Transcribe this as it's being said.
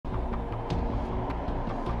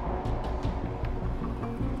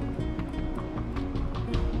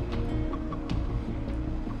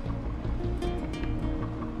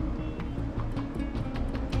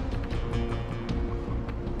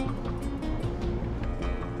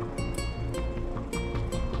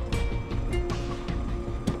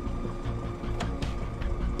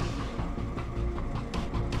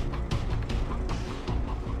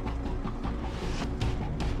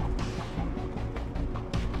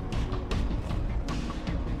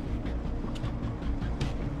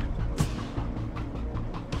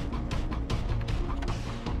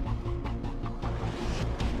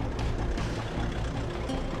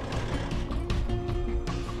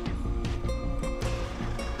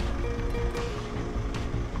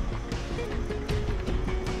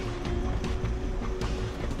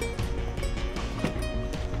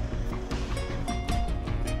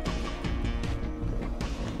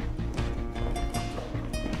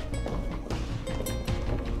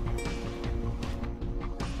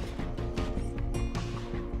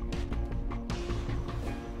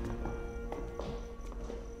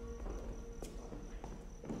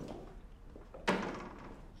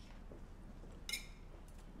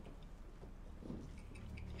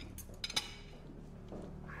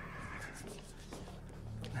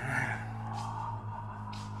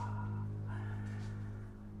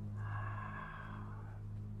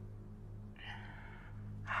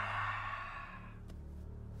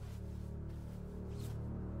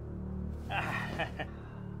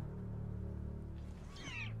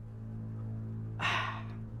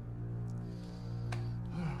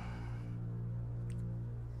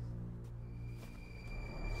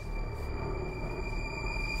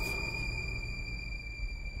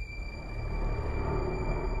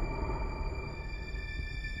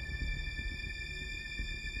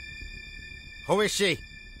Who is she?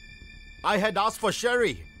 I had asked for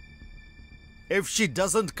Sherry. If she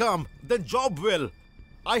doesn't come, then Job will.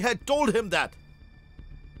 I had told him that.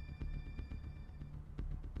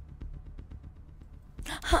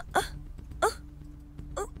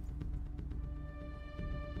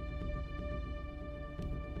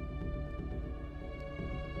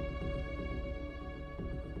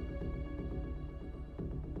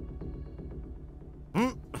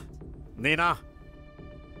 Nina,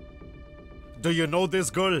 do you know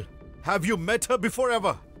this girl? Have you met her before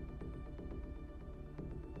ever?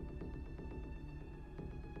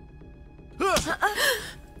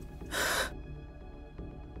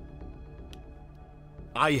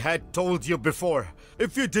 I had told you before.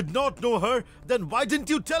 If you did not know her, then why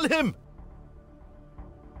didn't you tell him?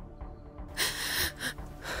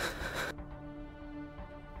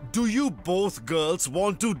 Do you both girls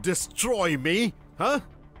want to destroy me? Huh?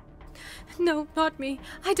 No, not me.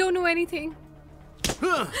 I don't know anything.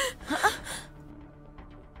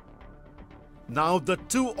 Now the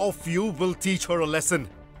two of you will teach her a lesson.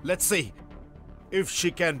 Let's see if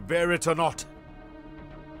she can bear it or not.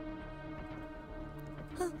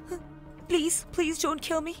 Please, please don't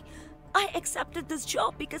kill me. I accepted this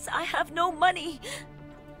job because I have no money.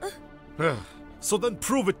 So then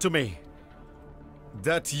prove it to me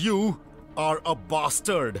that you are a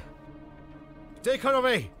bastard. Take her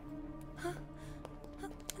away.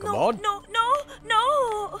 Come on. No.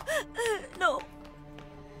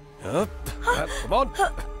 Come on.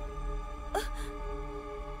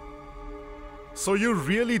 So you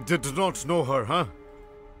really did not know her, huh?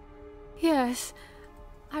 Yes,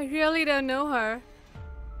 I really don't know her.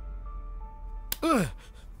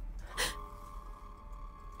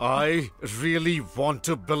 I really want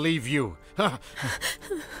to believe you. Come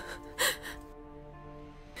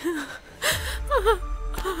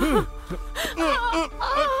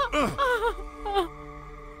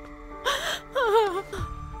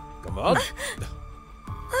on.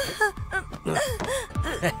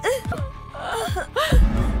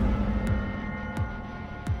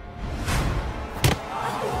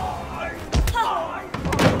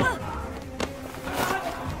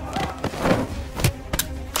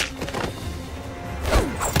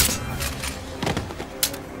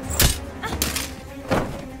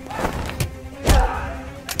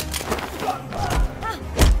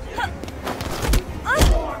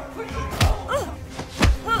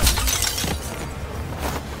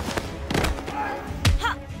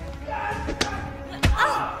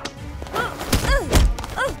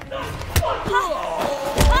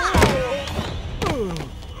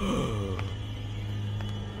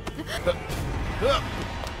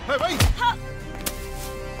 Hey, wait!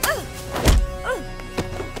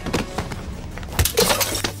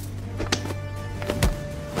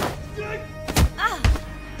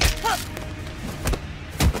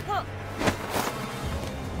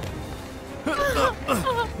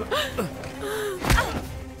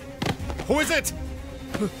 Who is it?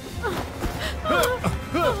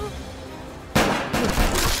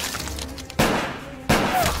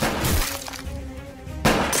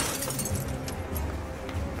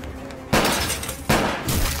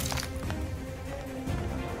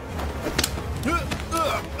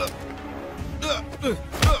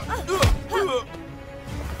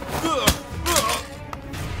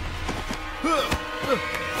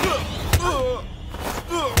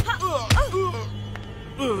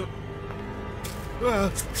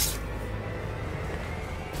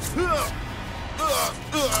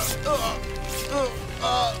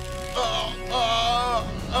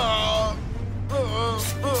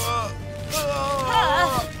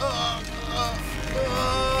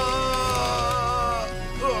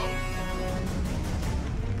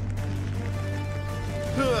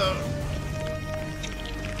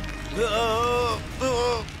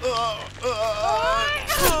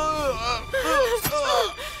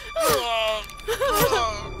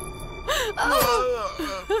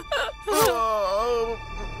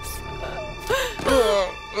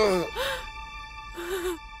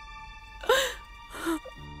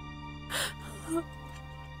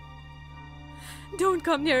 Don't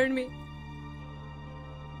come near me.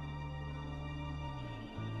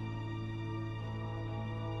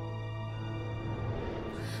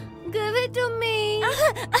 Give it to me.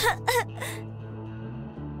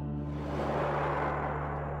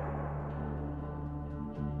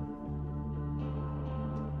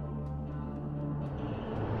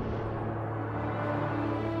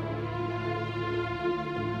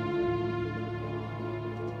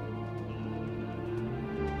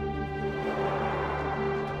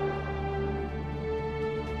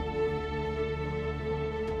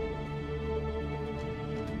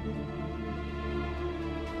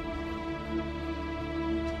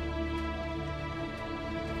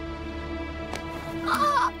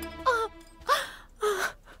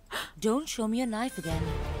 Don't show me your knife again.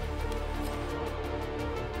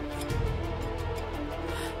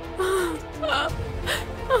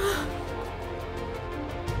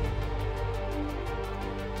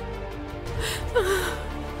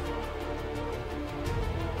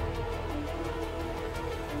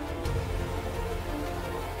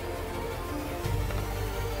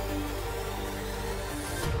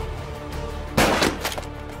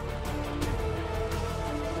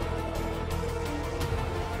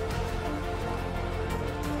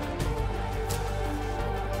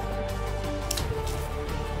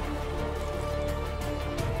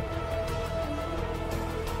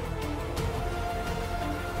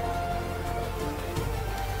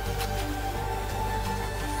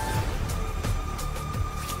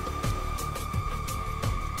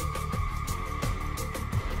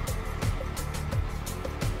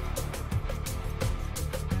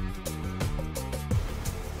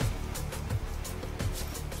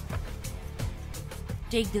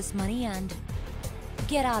 Take this money and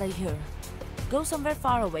get out of here. Go somewhere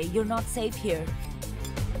far away. You're not safe here.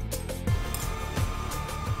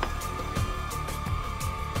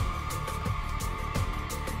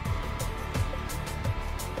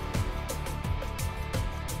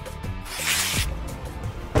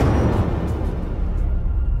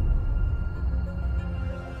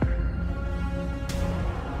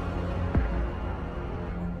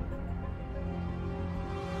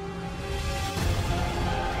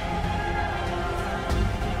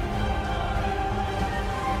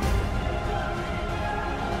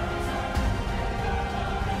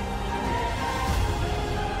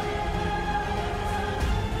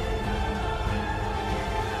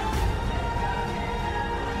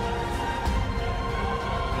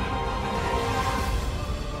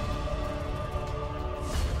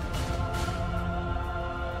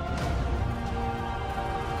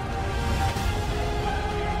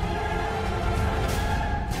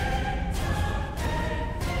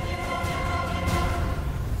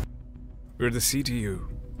 We're the CTU.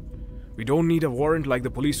 We don't need a warrant like the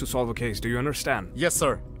police to solve a case, do you understand? Yes,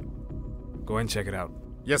 sir. Go and check it out.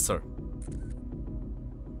 Yes, sir.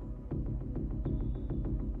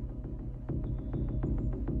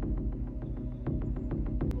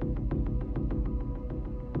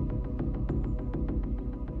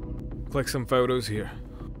 Click some photos here.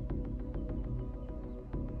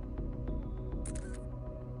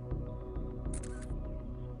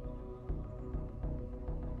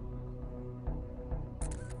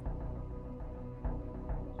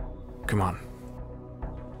 Come on.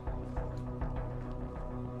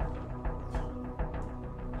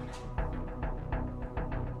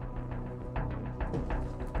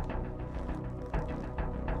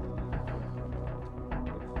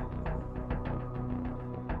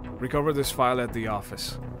 Recover this file at the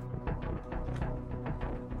office.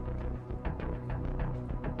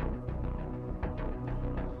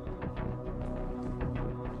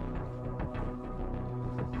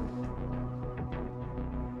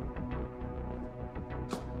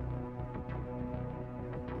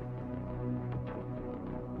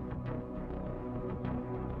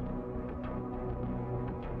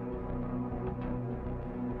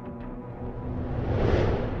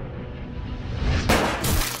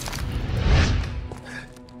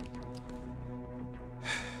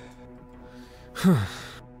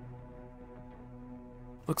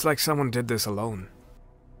 Looks like someone did this alone.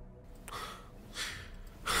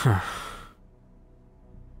 But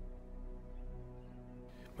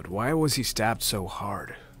why was he stabbed so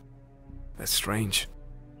hard? That's strange.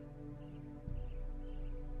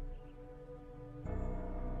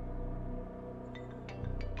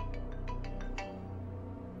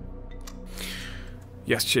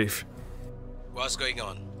 Yes, Chief. What's going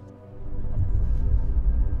on?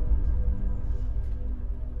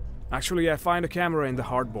 Actually, I find a camera in the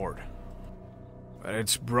hardboard. But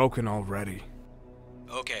it's broken already.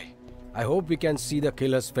 Okay. I hope we can see the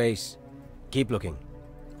killer's face. Keep looking.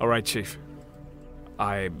 Alright, Chief.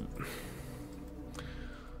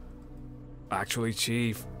 Actually,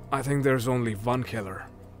 Chief, I think there's only one killer.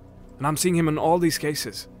 And I'm seeing him in all these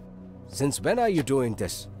cases. Since when are you doing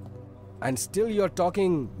this? And still you're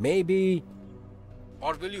talking maybe...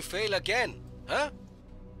 Or will you fail again? Huh?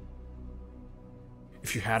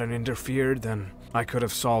 If you hadn't interfered, then I could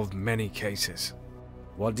have solved many cases.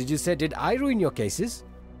 What did you say? Did I ruin your cases?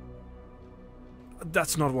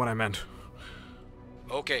 That's not what I meant.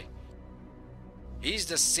 Okay. He's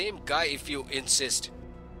the same guy if you insist.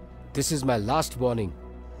 This is my last warning.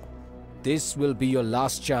 This will be your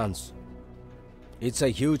last chance. It's a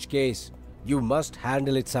huge case. You must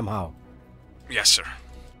handle it somehow. Yes, sir.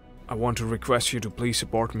 I want to request you to please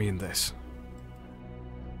support me in this.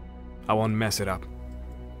 I won't mess it up.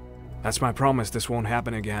 That's my promise, this won't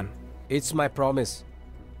happen again. It's my promise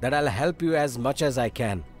that I'll help you as much as I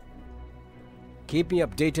can. Keep me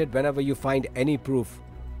updated whenever you find any proof.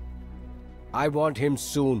 I want him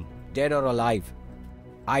soon, dead or alive.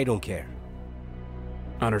 I don't care.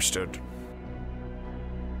 Understood.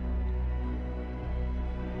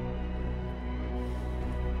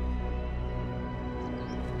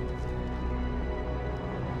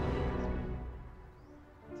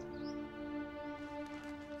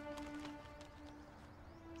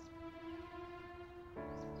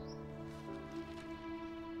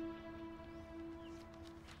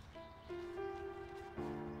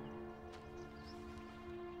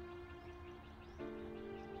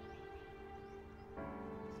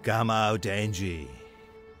 Come out, Angie.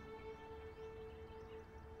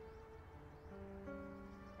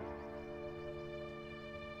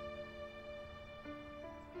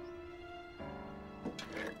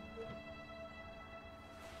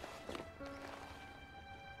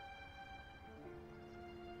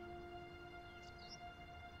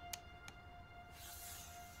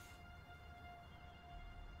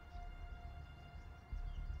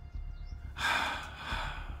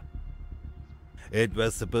 It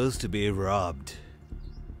was supposed to be robbed.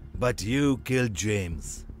 But you killed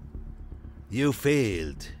James. You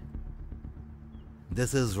failed.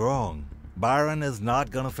 This is wrong. Byron is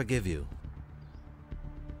not gonna forgive you.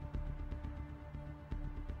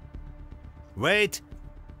 Wait!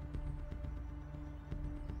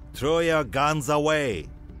 Throw your guns away.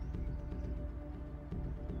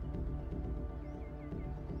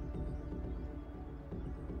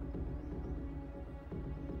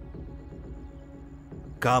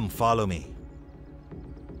 Come, follow me.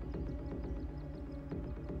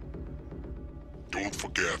 Don't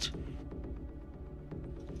forget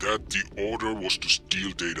that the order was to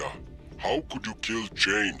steal data. How could you kill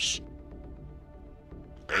James?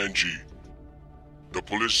 Angie, the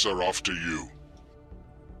police are after you.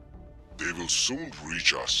 They will soon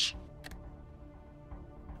reach us.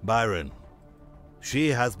 Byron, she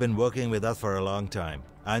has been working with us for a long time,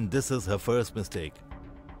 and this is her first mistake.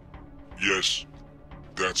 Yes,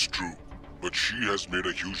 that's true, but she has made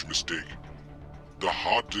a huge mistake. The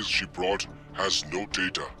hard disk she brought has no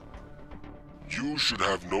data. You should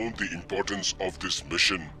have known the importance of this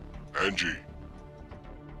mission, Angie.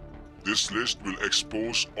 This list will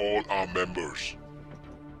expose all our members.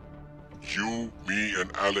 You, me,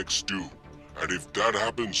 and Alex too. And if that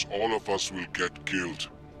happens, all of us will get killed.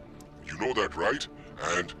 You know that, right?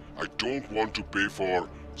 And I don't want to pay for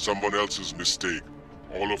someone else's mistake.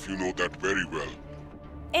 All of you know that very well.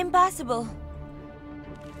 Impossible.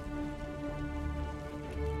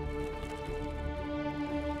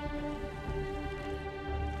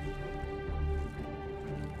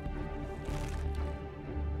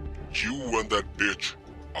 You and that bitch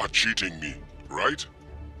are cheating me, right?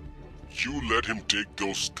 You let him take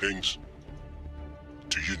those things.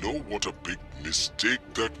 Do you know what a big mistake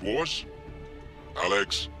that was?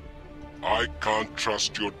 Alex, I can't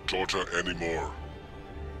trust your daughter anymore.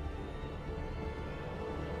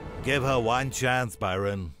 Give her one chance,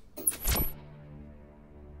 Byron.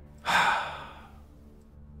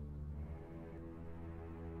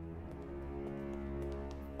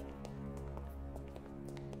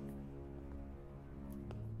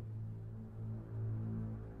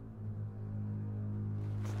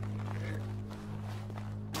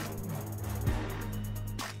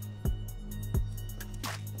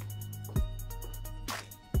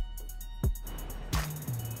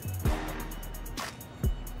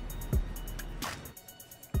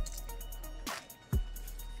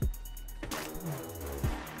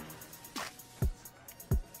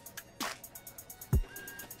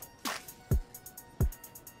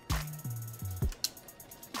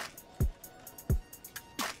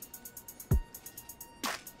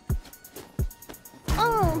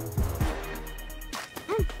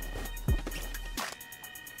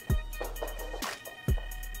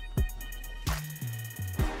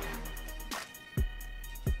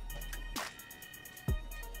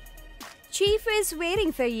 Chief is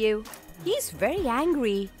waiting for you. He's very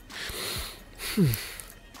angry.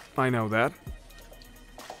 I know that.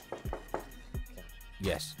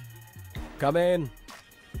 Yes. Come in.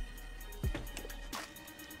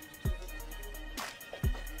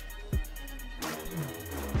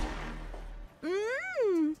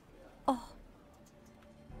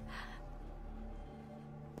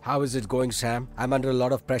 How is it going, Sam? I'm under a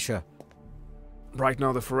lot of pressure. Right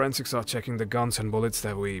now the forensics are checking the guns and bullets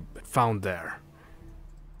that we found there.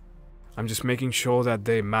 I'm just making sure that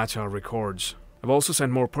they match our records. I've also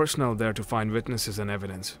sent more personnel there to find witnesses and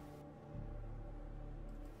evidence.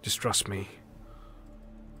 Just trust me.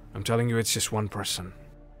 I'm telling you, it's just one person.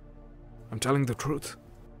 I'm telling the truth.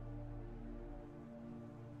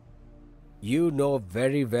 You know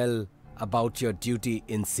very well about your duty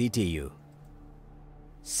in CTU.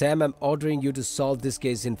 Sam, I'm ordering you to solve this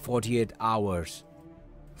case in 48 hours.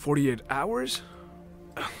 48 hours?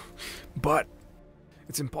 But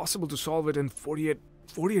it's impossible to solve it in 48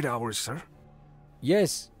 hours, sir.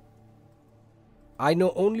 Yes. I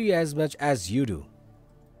know only as much as you do.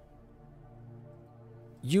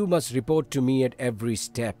 You must report to me at every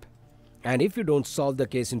step. And if you don't solve the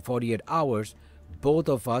case in 48 hours, both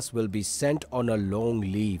of us will be sent on a long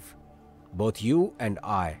leave. Both you and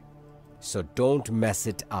I. So don't mess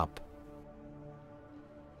it up.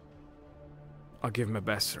 I'll give my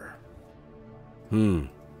best, sir.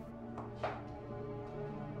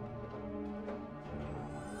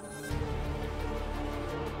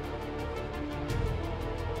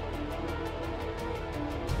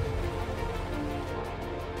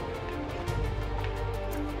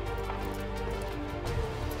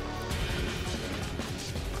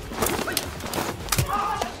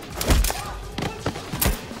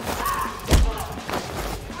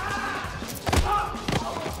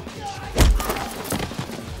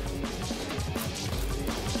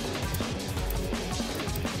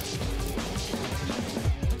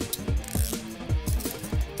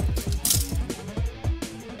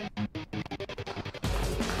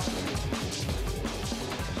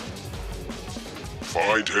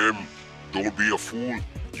 Find him. Don't be a fool.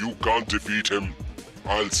 You can't defeat him.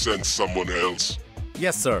 I'll send someone else.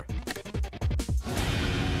 Yes, sir.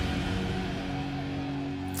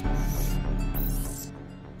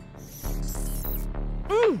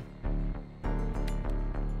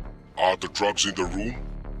 Are the drugs in the room?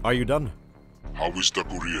 Are you done? How is the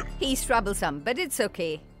Korean? He's troublesome, but it's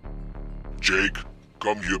okay. Jake,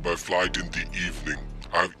 come here by flight in the evening.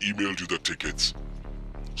 I've emailed you the tickets.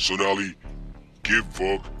 Sonali, give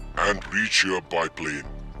work and reach here by plane.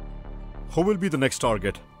 Who will be the next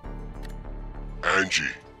target? Angie.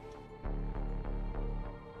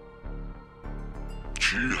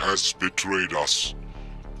 She has betrayed us.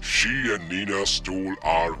 She and Nina stole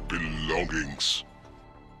our belongings.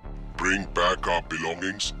 Bring back our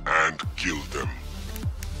belongings and kill them.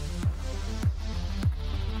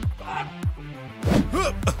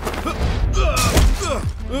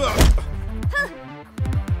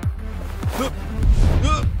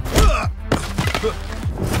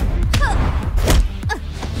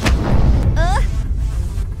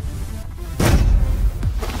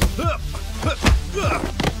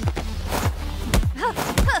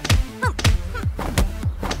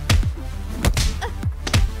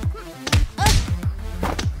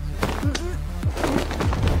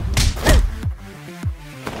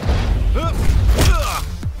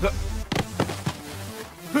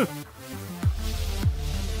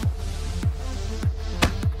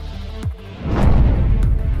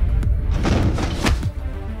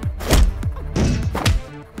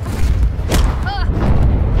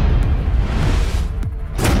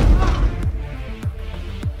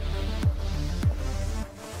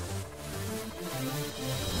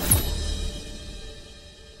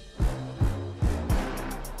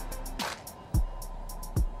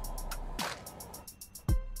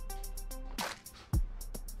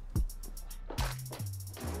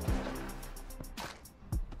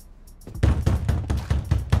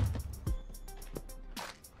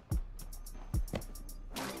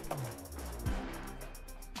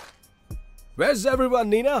 Where's everyone,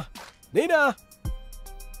 Nina? Nina!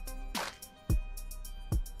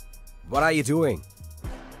 What are you doing?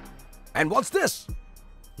 And what's this?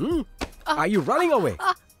 Are you running away?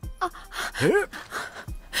 Huh?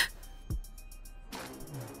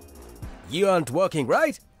 You aren't working,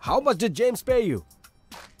 right? How much did James pay you?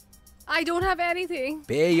 I don't have anything.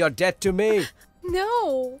 Pay your debt to me.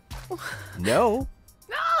 No. No?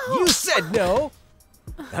 No. You said no.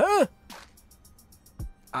 Huh?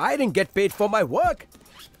 I didn't get paid for my work.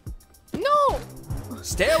 No.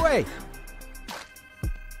 Stay away.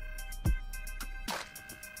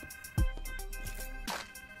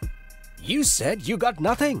 You said you got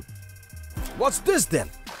nothing. What's this then?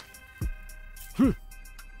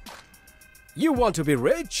 You want to be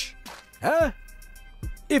rich? Huh?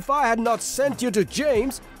 If I had not sent you to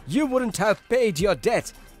James, you wouldn't have paid your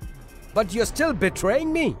debt. But you're still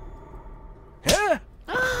betraying me. Huh?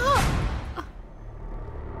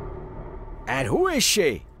 And who is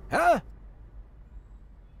she? Huh?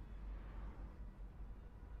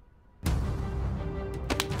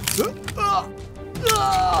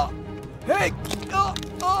 Hey!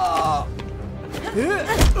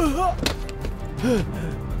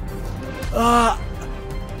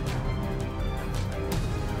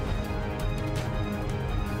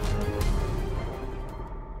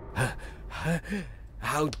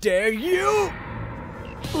 How dare you!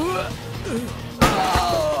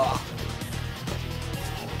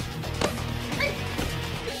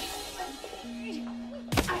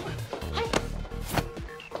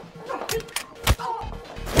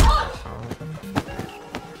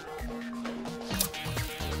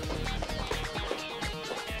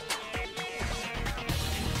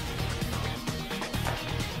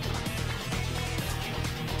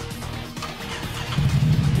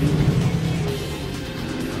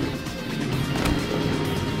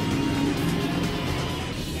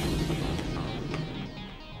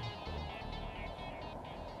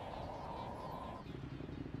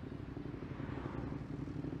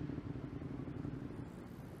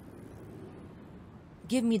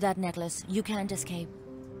 Give me that necklace. You can't escape.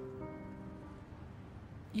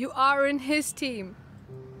 You are in his team.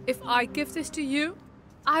 If I give this to you,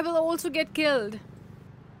 I will also get killed.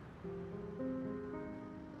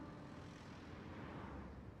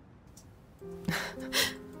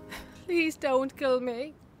 Please don't kill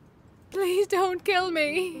me. Please don't kill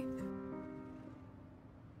me.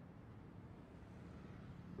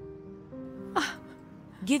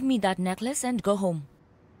 Give me that necklace and go home.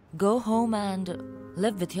 Go home and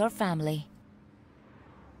live with your family.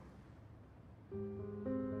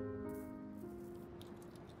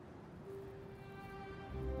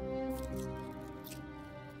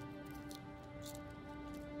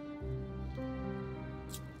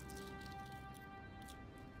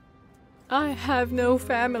 I have no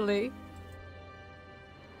family.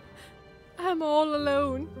 I'm all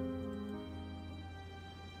alone.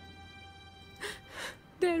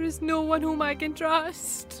 There is no one whom I can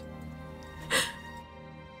trust.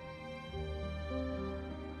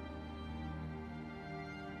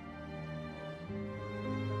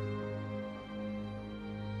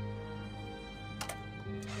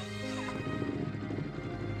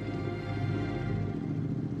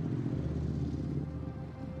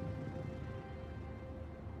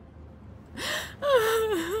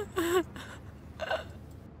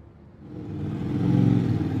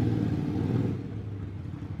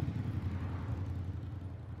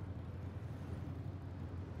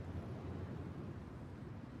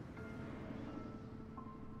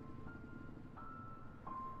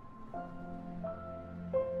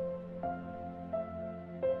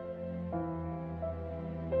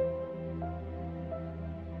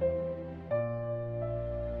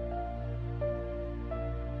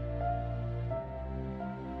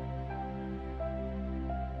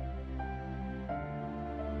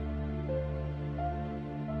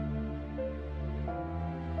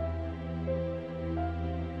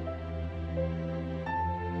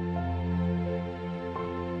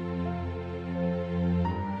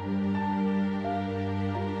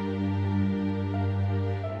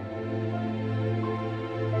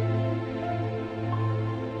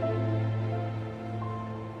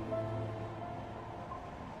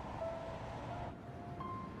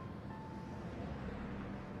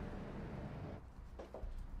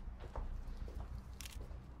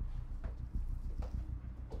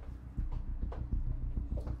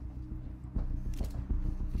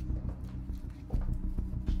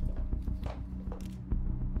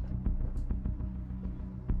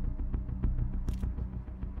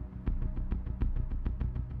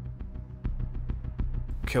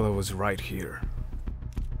 Killer was right here.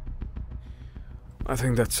 I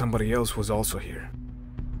think that somebody else was also here.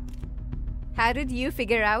 How did you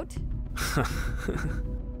figure out?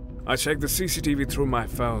 I checked the CCTV through my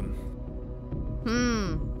phone.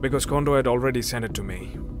 Because Kondo had already sent it to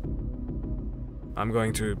me. I'm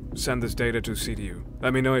going to send this data to CDU.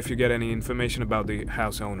 Let me know if you get any information about the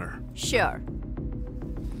house owner. Sure.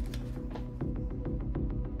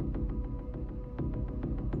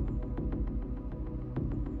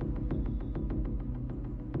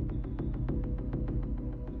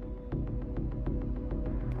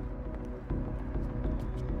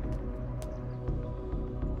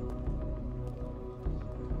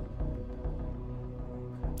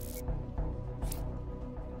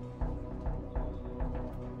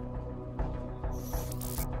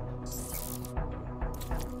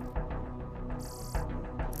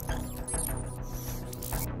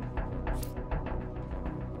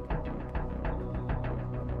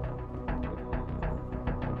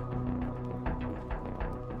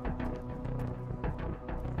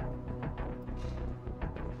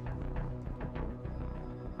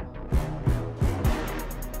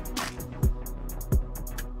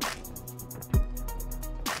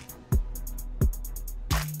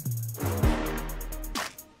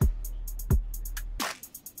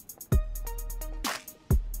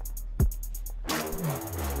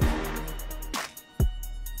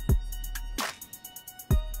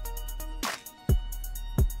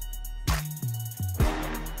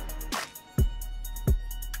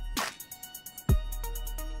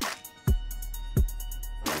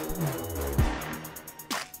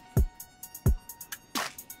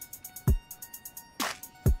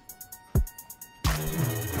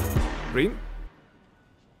 Green?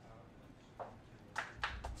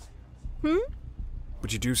 Hmm?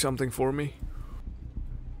 Would you do something for me?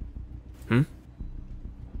 Hmm?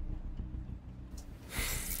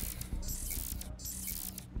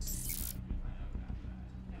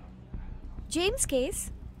 James'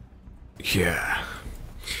 case? Yeah.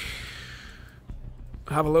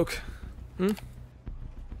 Have a look. Hmm?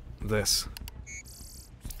 This.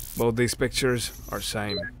 Both these pictures are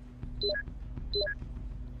same.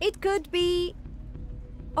 It could be,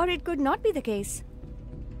 or it could not be the case.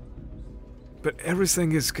 But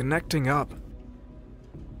everything is connecting up.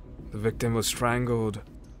 The victim was strangled,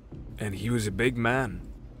 and he was a big man.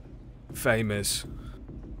 Famous.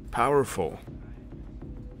 Powerful.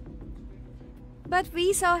 But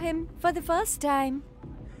we saw him for the first time.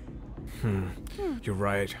 You're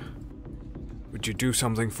right. Would you do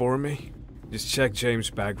something for me? Just check James'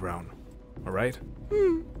 background, alright?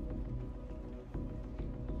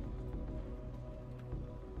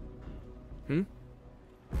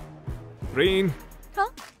 Green? Huh?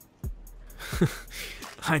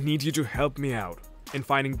 I need you to help me out in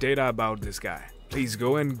finding data about this guy. Please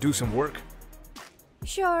go and do some work.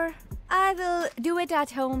 Sure, I will do it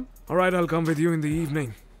at home. Alright, I'll come with you in the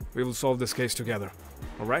evening. We will solve this case together.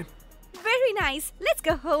 Alright? Very nice. Let's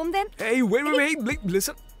go home then. Hey, wait,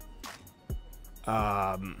 listen.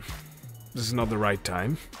 This is not the right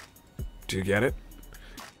time. Do you get it?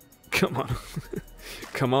 Come on.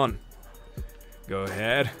 Come on. Go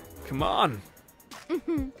ahead. Come on.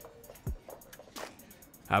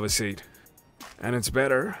 Have a seat. And it's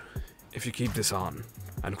better if you keep this on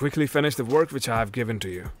and quickly finish the work which I have given to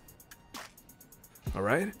you.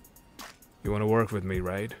 Alright? You want to work with me,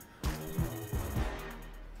 right?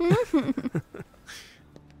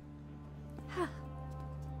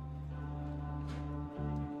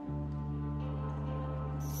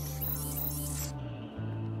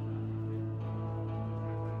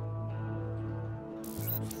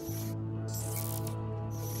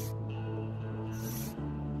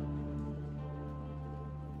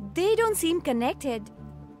 They don't seem connected.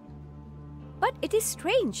 But it is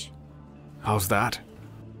strange. How's that?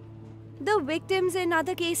 The victims in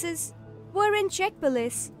other cases were in Czech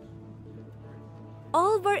police.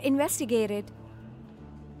 All were investigated.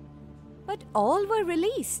 But all were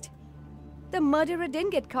released. The murderer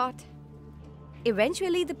didn't get caught.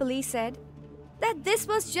 Eventually, the police said that this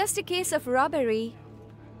was just a case of robbery.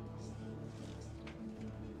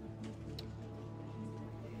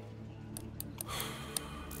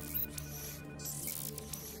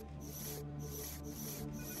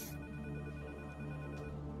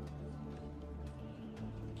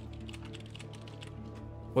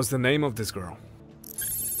 What's the name of this girl?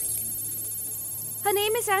 Her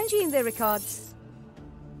name is Angie in the records.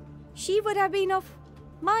 She would have been of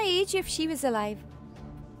my age if she was alive.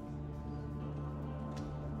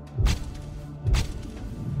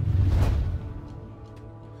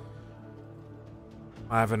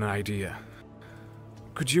 I have an idea.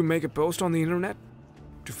 Could you make a post on the internet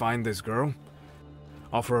to find this girl?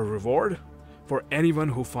 Offer a reward for anyone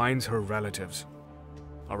who finds her relatives.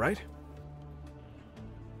 Alright?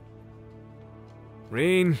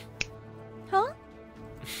 Reen, Huh?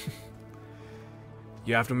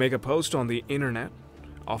 you have to make a post on the internet.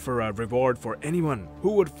 Offer a reward for anyone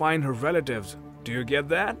who would find her relatives. Do you get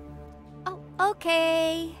that? Oh,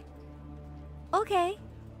 okay. Okay.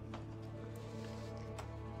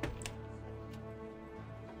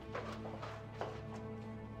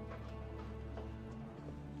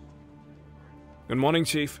 Good morning,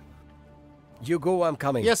 Chief. You go, I'm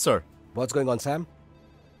coming. Yes, sir. What's going on, Sam?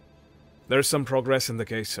 There's some progress in the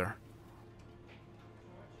case, sir.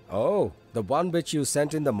 Oh, the one which you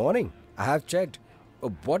sent in the morning. I have checked.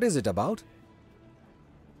 What is it about?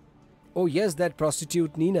 Oh, yes, that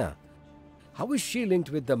prostitute Nina. How is she linked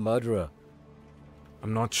with the murderer?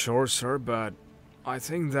 I'm not sure, sir, but I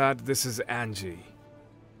think that this is Angie.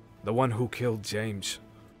 The one who killed James.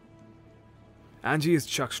 Angie is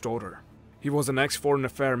Chuck's daughter. He was an ex-foreign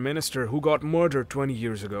affairs minister who got murdered 20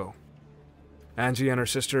 years ago. Angie and her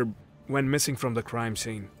sister went missing from the crime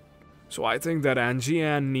scene. So I think that Angie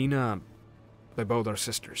and Nina, they both are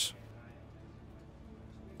sisters.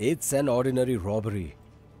 It's an ordinary robbery.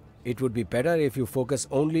 It would be better if you focus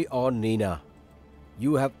only on Nina.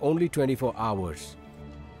 You have only 24 hours.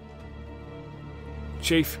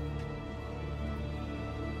 Chief.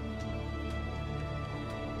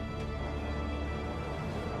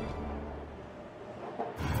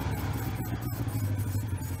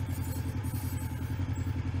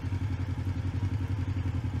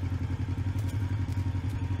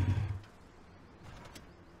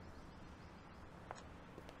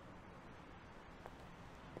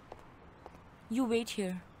 You wait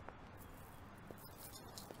here.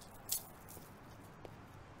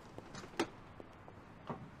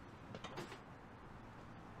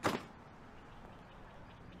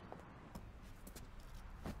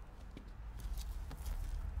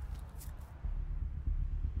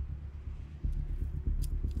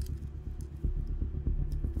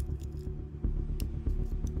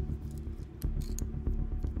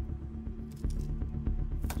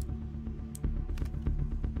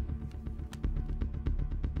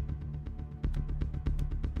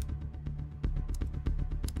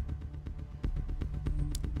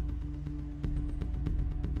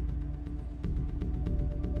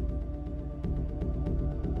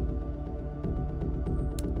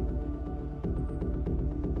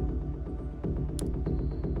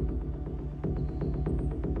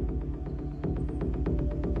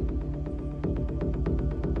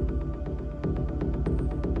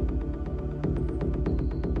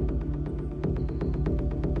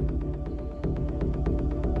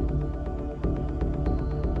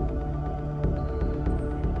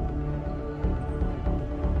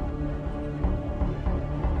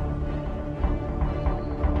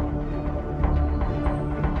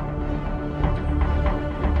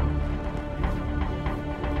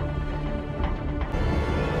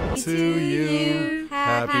 To you,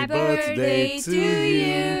 happy birthday to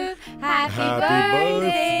you, happy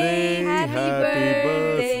birthday, happy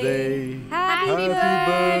birthday, happy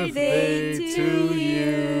birthday to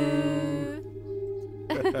you.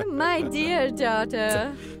 My dear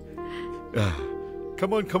daughter.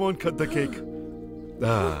 Come on, cut the cake.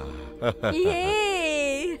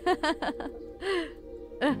 Yay!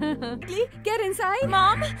 Get inside.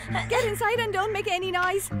 Mom! Get inside and don't make any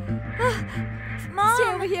noise. Mom! Stay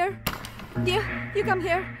over here. Dear, you come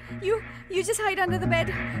here. You just hide under the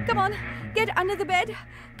bed. Come on, get under the bed.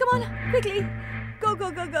 Come on, quickly. Go.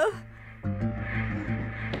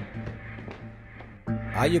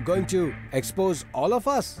 Are you going to expose all of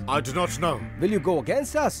us? I do not know. Will you go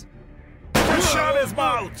against us? Shut his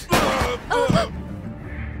mouth!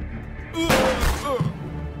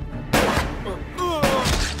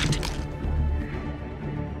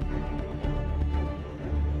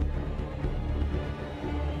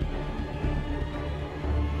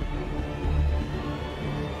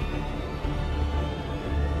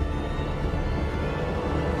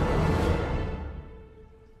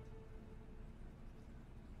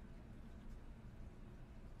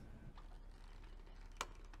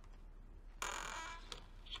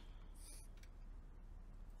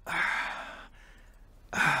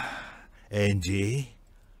 Angie,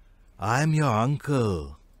 I'm your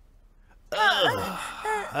uncle.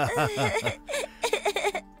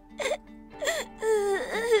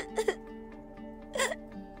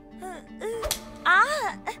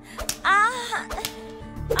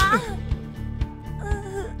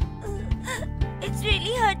 It's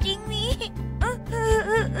really hurting me.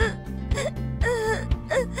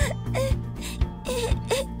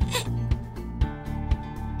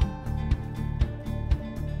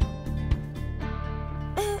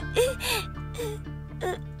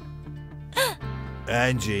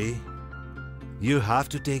 Angie, you have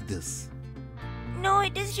to take this. No,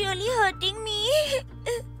 it is really hurting me.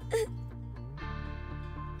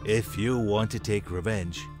 If you want to take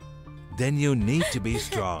revenge, then you need to be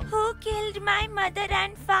strong. Who killed my mother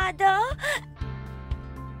and father?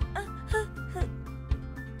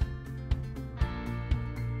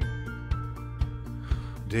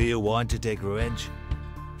 Do you want to take revenge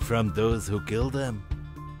from those who killed them?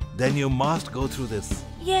 Then you must go through this.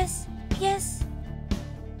 Yes.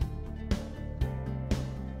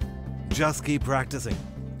 Just keep practicing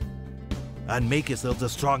and make yourself the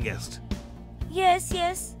strongest.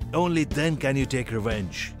 Yes. Only then can you take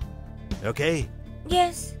revenge. Okay?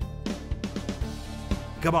 Yes.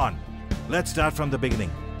 Come on, let's start from the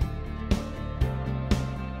beginning.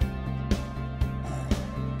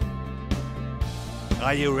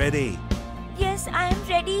 Are you ready? Yes, I am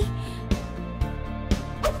ready.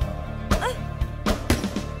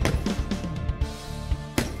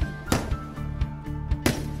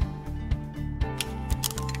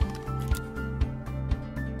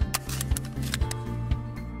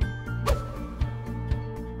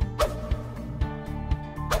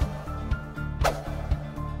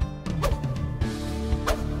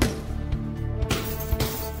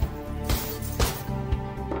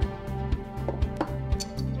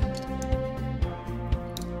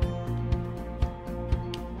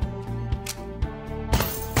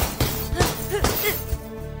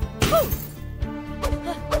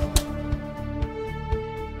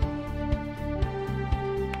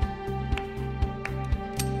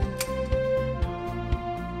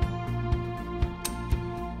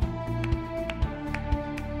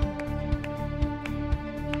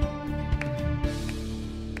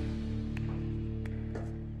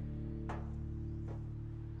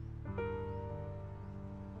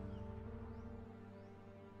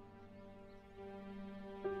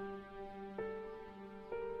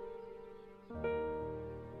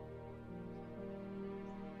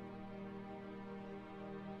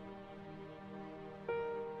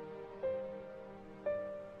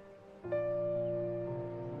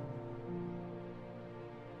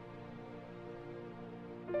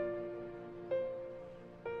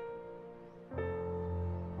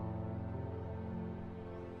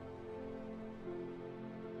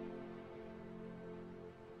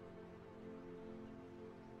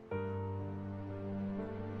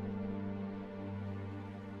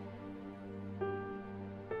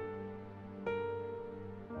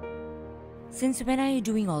 Since when are you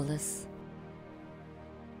doing all this?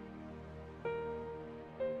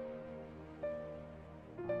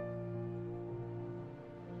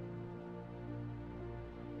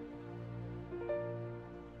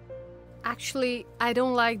 Actually, I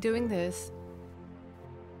don't like doing this.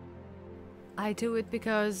 I do it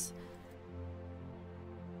because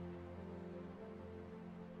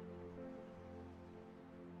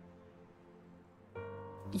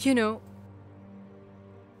you know,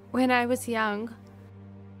 when I was young,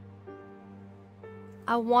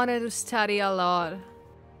 I wanted to study a lot.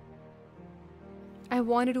 I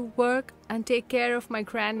wanted to work and take care of my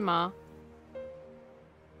grandma.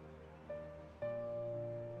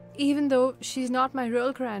 Even though she's not my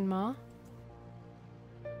real grandma.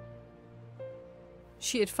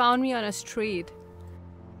 She had found me on a street.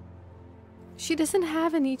 She doesn't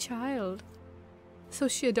have any child, so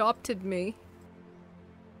she adopted me.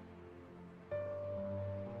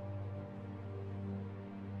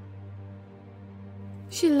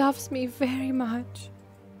 She loves me very much.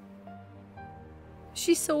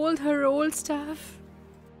 She sold her old stuff.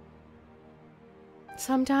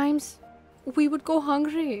 Sometimes we would go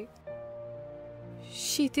hungry.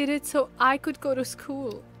 She did it so I could go to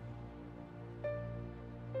school.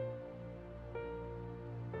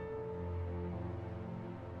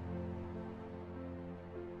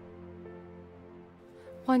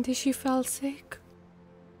 One day she fell sick.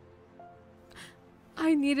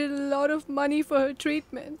 I needed a lot of money for her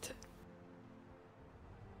treatment.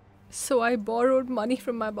 So I borrowed money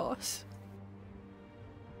from my boss.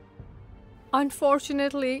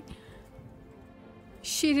 Unfortunately,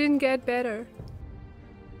 she didn't get better.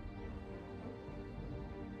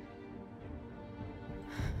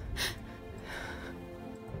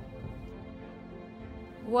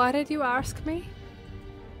 Why did you ask me?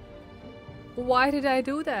 Why did I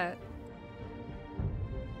do that?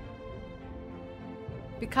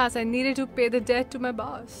 Because I needed to pay the debt to my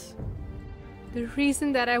boss. The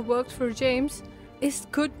reason that I worked for James is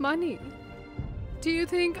good money. Do you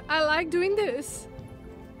think I like doing this?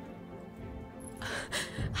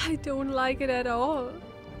 I don't like it at all.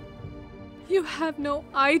 You have no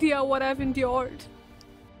idea what I've endured.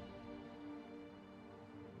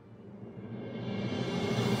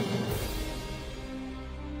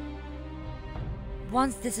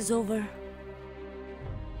 Once this is over,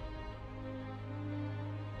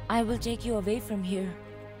 I will take you away from here.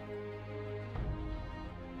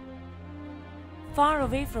 Far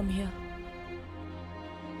away from here.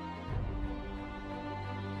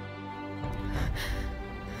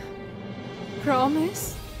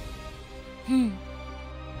 Promise?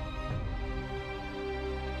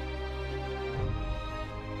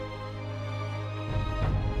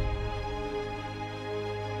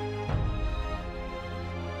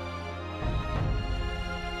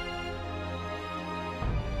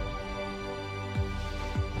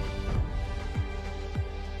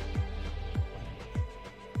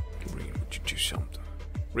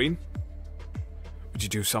 Reen, would you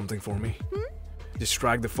do something for me?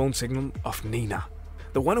 Distract the phone signal of Nina,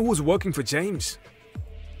 the one who was working for James.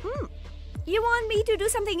 You want me to do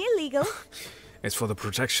something illegal? It's for the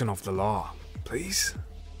protection of the law. Please?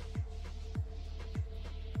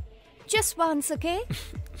 Just once, okay?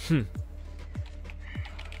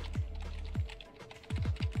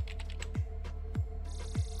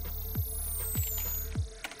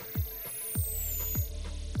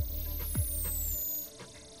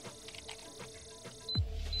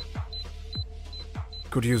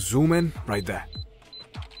 Could you zoom in right there?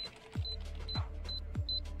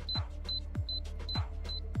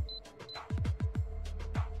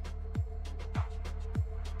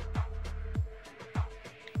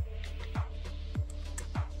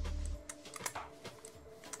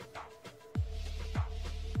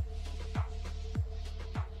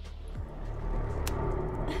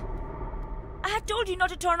 I had told you not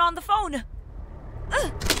to turn on the phone.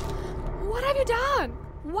 What have you done?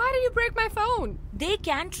 Why did you break my phone? They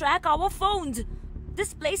can track our phones.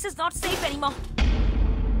 This place is not safe anymore.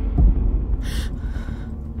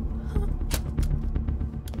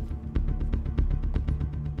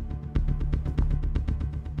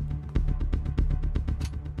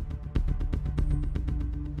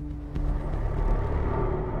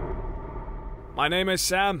 My name is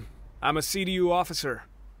Sam. I'm a CDU officer.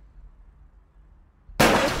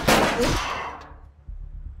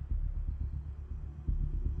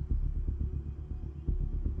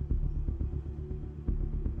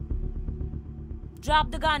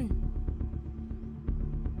 Drop the gun.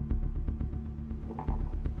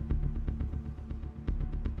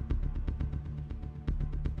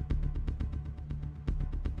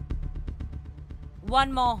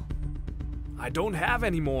 One more. I don't have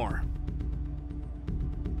any more.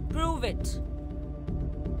 Prove it.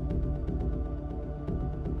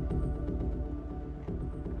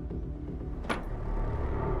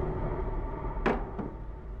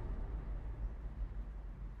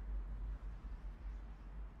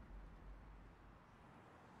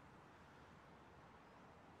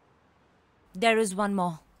 There is one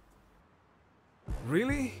more.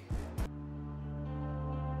 Really?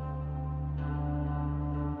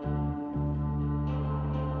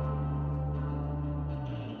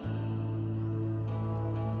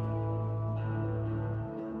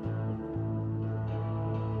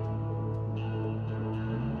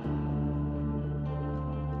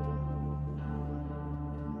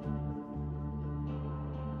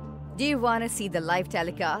 Do you want to see the live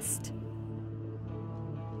telecast?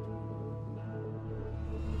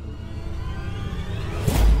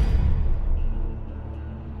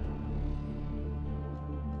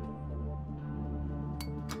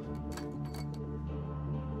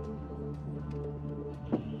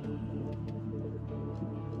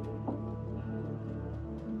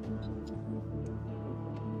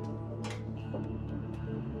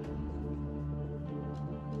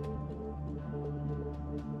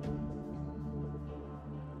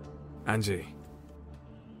 Angie,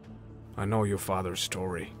 I know your father's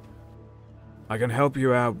story. I can help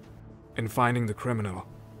you out in finding the criminal.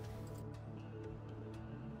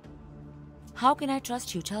 How can I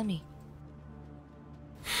trust you? Tell me.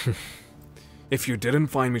 If you didn't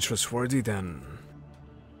find me trustworthy, then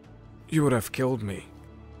you would have killed me.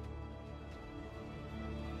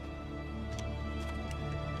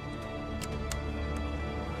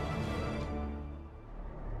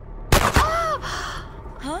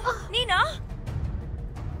 Huh? Nina?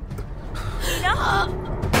 Nina?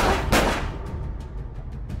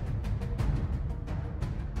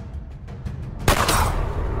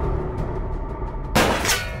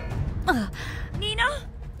 Nina?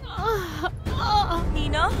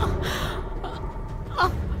 Nina?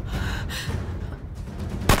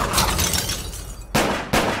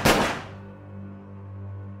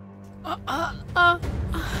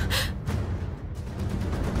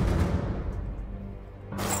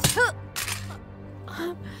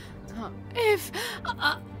 If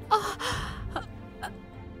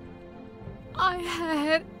I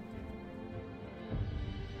had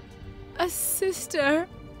a sister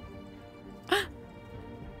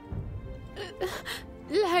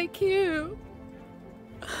like you,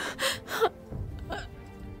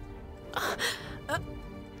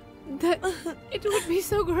 that it would be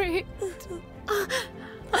so great.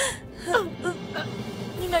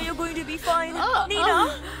 Nina, you're going to be fine.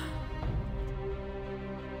 Nina?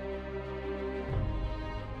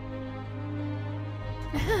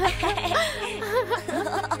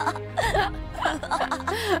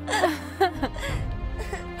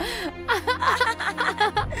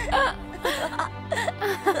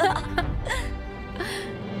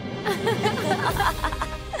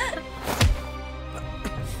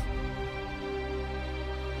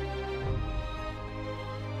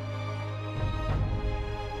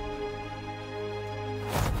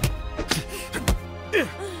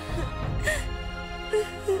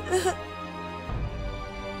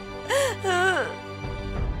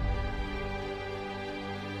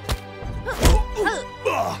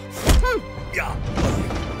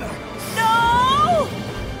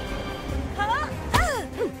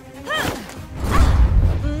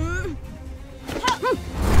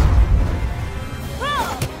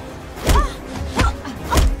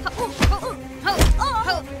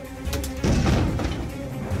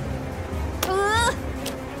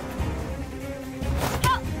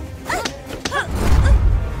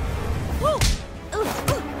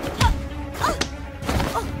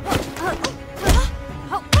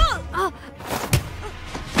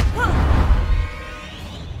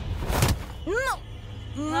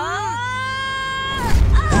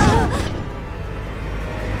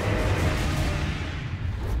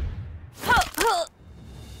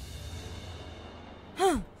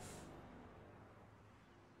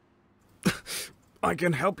 I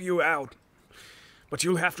can help you out, but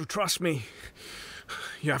you'll have to trust me.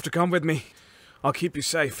 You have to come with me. I'll keep you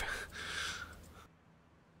safe.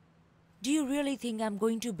 Do you really think I'm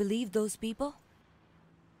going to believe those people?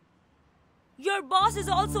 Your boss is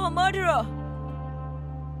also a murderer!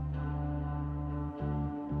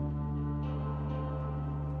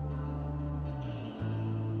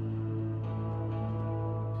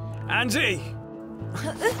 Angie!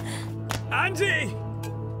 Angie!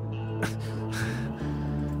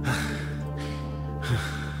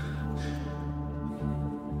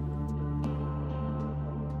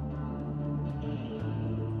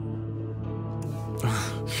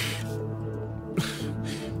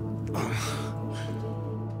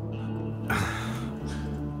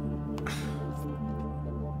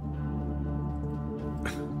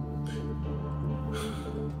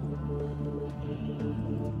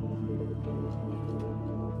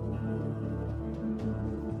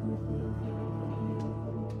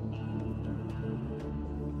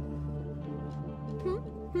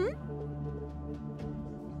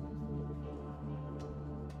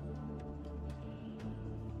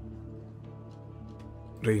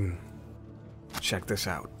 Rin, check this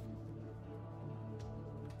out.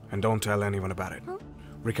 And don't tell anyone about it. Huh?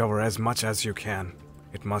 Recover as much as you can.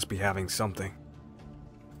 It must be having something.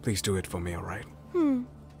 Please do it for me, alright?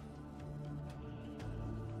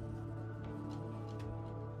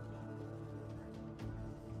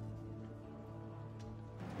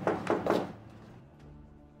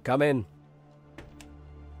 Come in.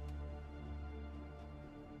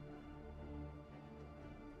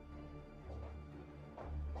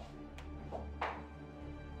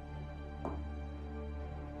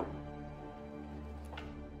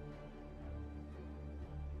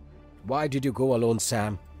 Why did you go alone,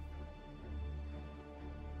 Sam?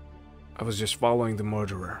 I was just following the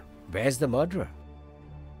murderer. Where's the murderer?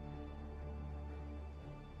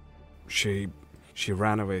 She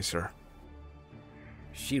ran away, sir.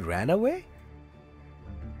 She ran away?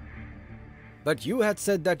 But you had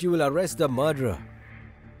said that you will arrest the murderer.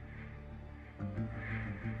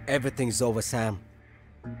 Everything's over, Sam.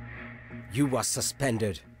 You are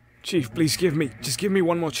suspended. Chief, please just give me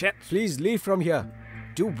one more chance. Please leave from here.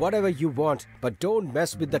 Do whatever you want, but don't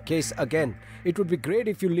mess with the case again. It would be great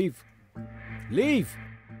if you leave. Leave!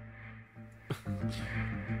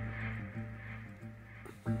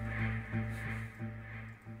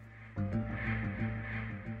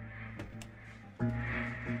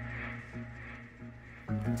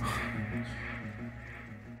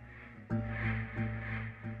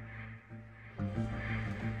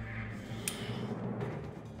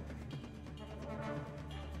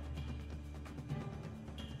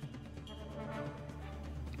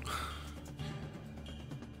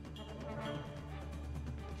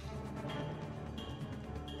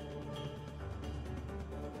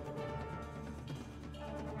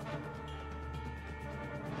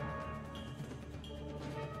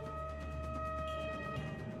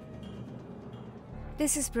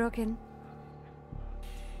 This is broken.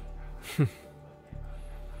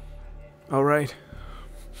 All right.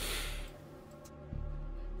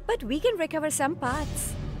 But we can recover some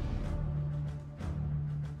parts.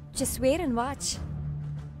 Just wait and watch.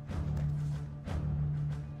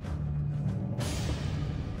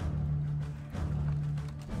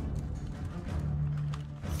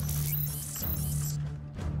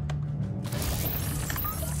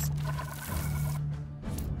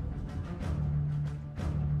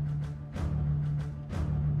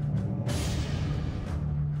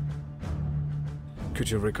 Could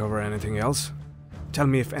you recover anything else? Tell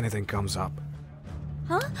me if anything comes up.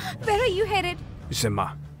 Huh? Where are you headed?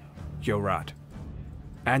 Zimma, you're right.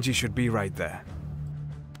 Angie should be right there.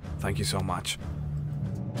 Thank you so much.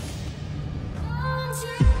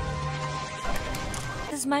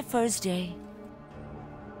 This is my first day.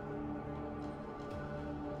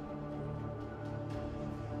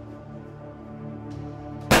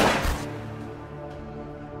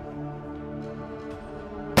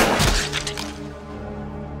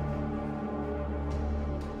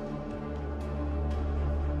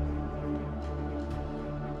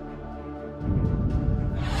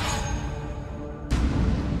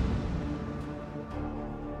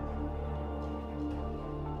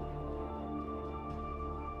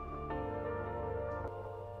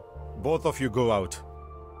 Both of you go out.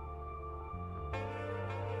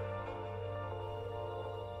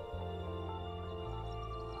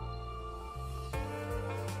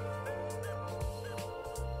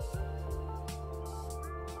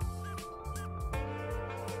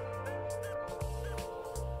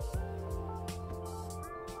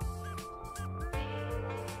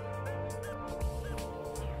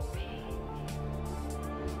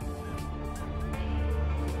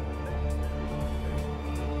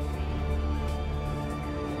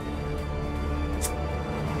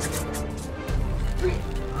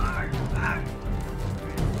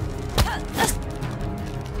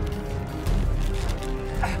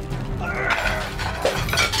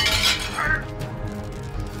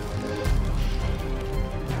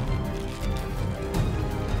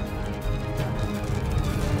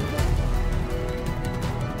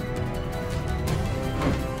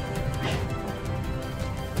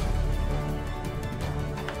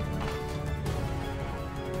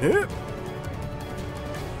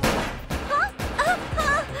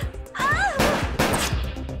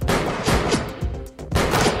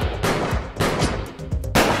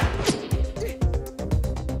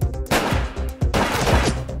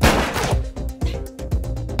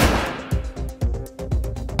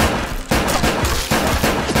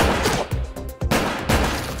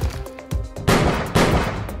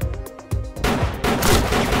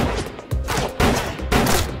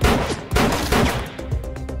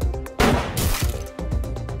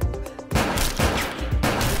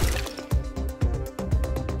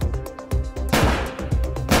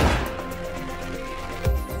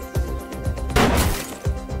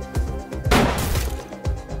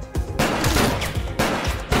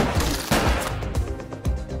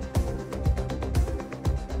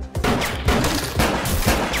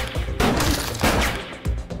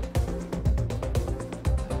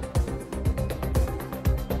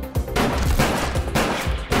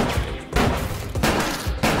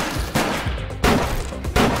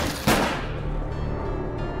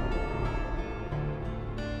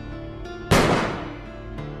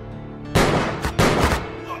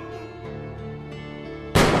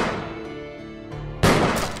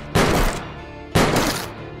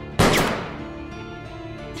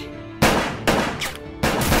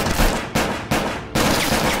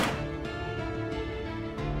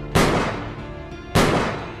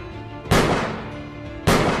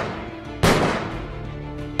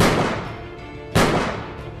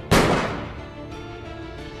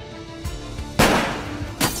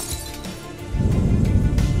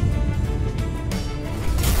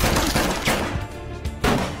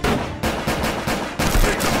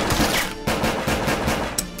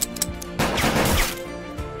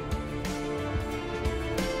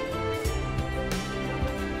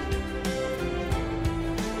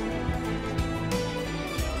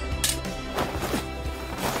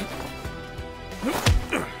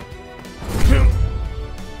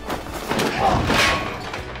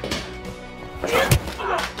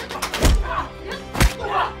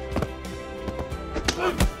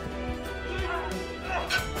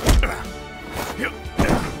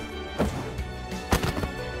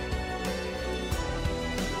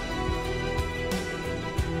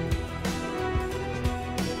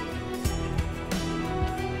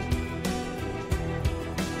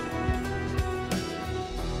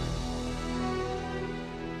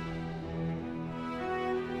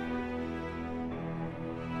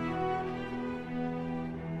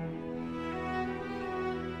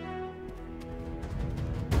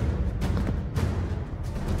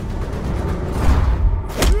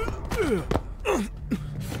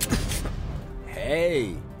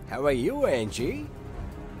 Hey, how are you, Angie?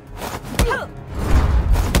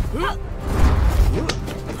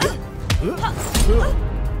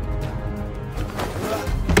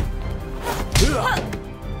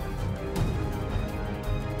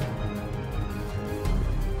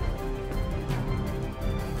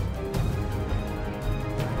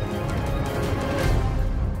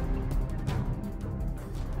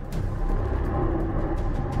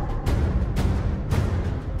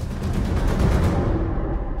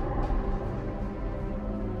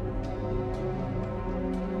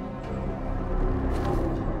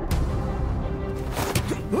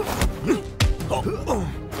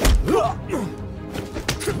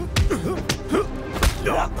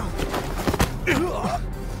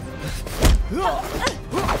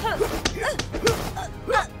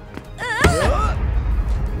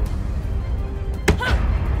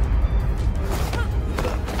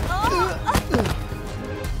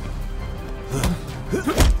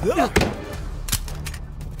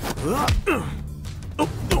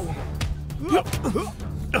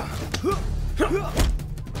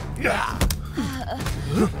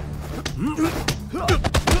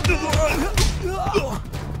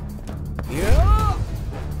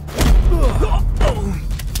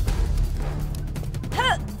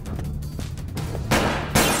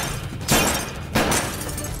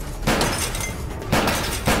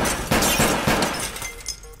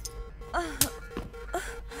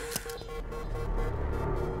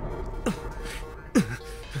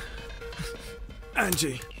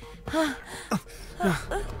 Angie.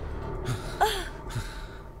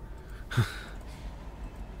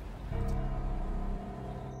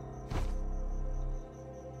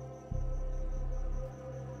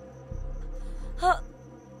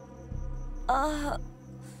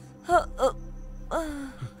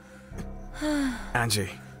 Angie,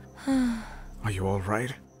 are you all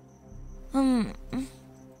right?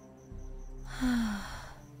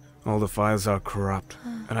 All the files are corrupt,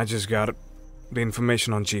 and I just got the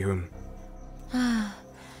information on Ji-hoon.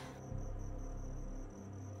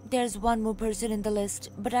 There's one more person in the list,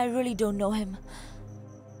 but I really don't know him.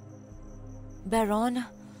 Baron?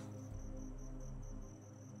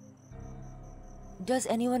 Does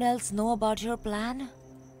anyone else know about your plan?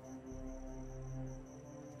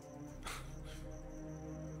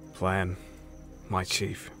 Plan, my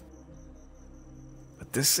chief.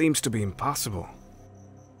 But this seems to be impossible.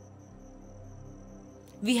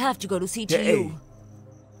 We have to go to CTU. Hey,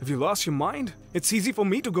 have you lost your mind? It's easy for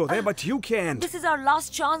me to go there, but you can't. This is our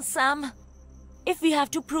last chance, Sam. If we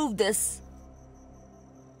have to prove this.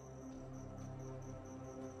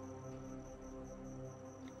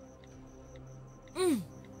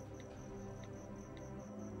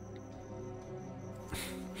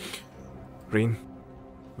 Reen,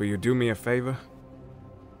 will you do me a favor?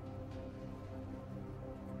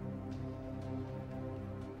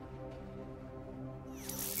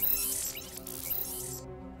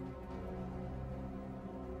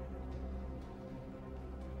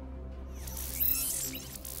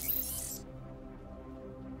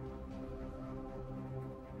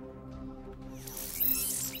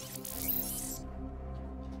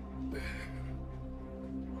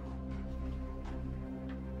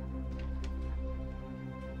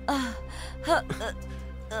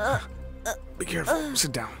 Be careful.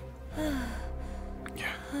 Sit down. Yeah.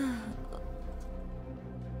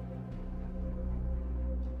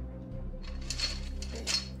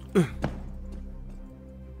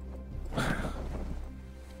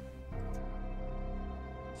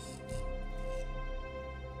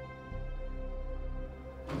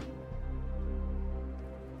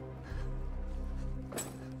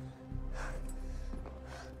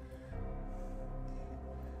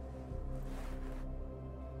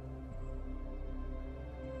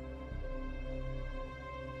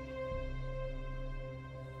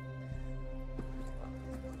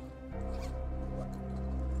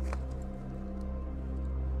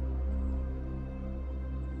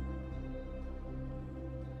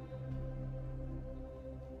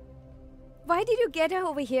 Why did you get her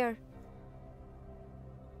over here?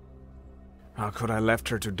 How could I left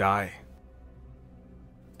her to die?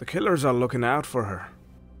 The killers are looking out for her.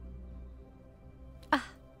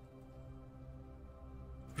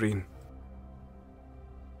 Reen.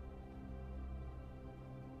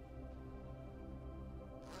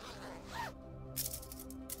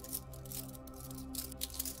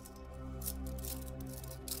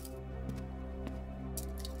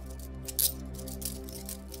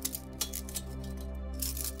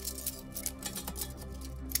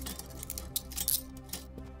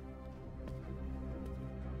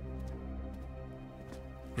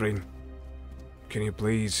 Reen, can you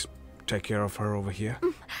please take care of her over here?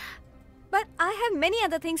 But I have many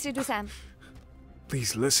other things to do, Sam.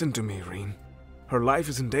 Please listen to me, Reen. Her life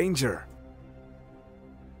is in danger.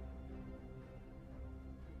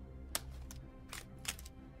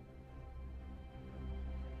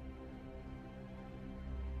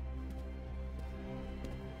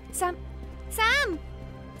 Sam! Sam!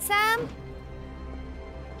 Sam!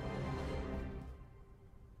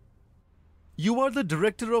 You are the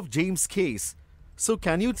director of James' case. So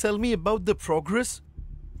can you tell me about the progress?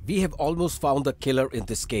 We have almost found the killer in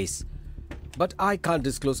this case. But I can't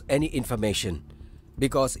disclose any information.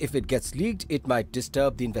 Because if it gets leaked, it might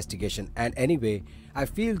disturb the investigation. And anyway, I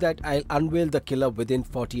feel that I'll unveil the killer within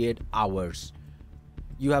 48 hours.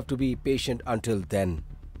 You have to be patient until then.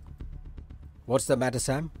 What's the matter,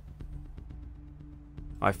 Sam?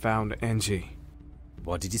 I found Angie.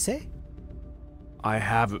 What did you say? I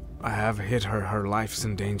have hit her. Her life's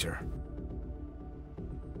in danger.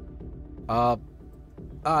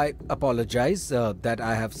 I apologize that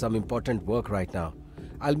I have some important work right now.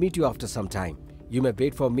 I'll meet you after some time. You may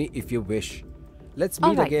wait for me if you wish. Let's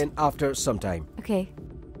meet again after some time. Okay.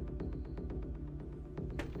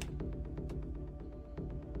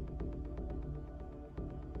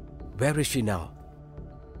 Where is she now?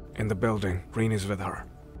 In the building. Reen is with her.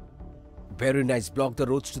 Very nice. Block the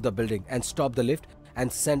roads to the building and stop the lift and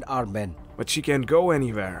send our men. But she can't go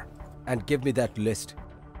anywhere. And give me that list.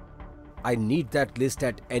 I need that list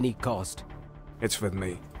at any cost. It's with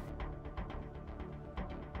me.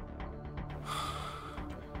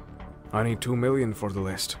 I need 2 million for the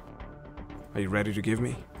list. Are you ready to give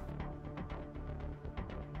me?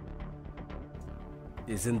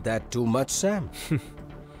 Isn't that too much, Sam?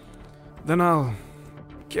 Then I'll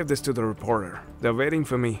give this to the reporter. They're waiting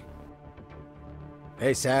for me.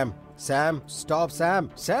 Hey, Sam. Sam, stop,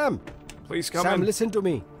 Sam. Sam! Please come in. Sam, listen to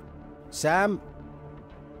me. Sam,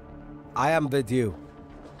 I am with you.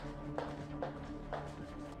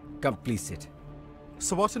 Come, please sit.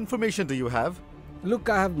 So what information do you have? Look,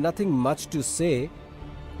 I have nothing much to say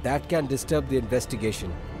that can disturb the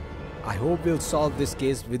investigation. I hope we'll solve this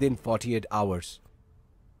case within 48 hours.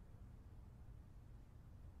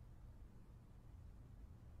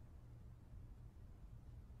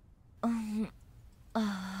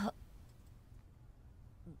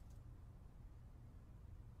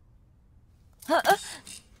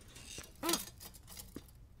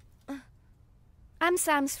 I'm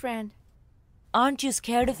Sam's friend. Aren't you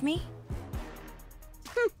scared of me?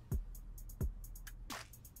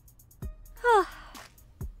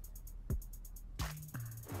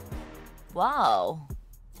 Wow.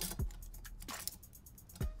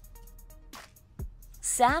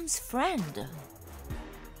 Sam's friend.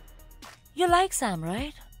 You like Sam,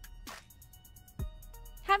 right?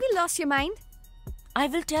 Have you lost your mind? I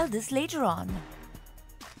will tell this later on.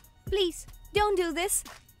 Please, don't do this.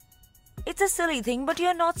 It's a silly thing, but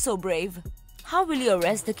you're not so brave. How will you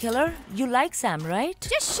arrest the killer? You like Sam, right?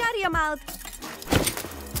 Just shut your mouth.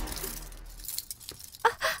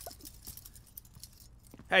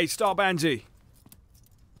 Hey, stop, Angie.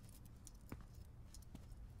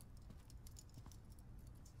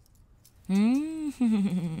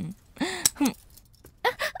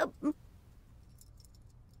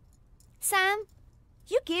 Sam,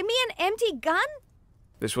 you gave me an empty gun?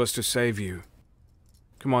 This was to save you.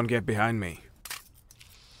 Come on, get behind me.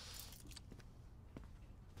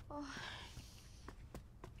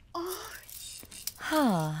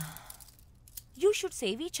 You should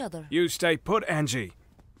save each other. You stay put, Angie.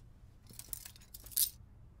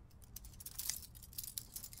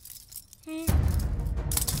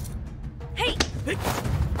 Hey!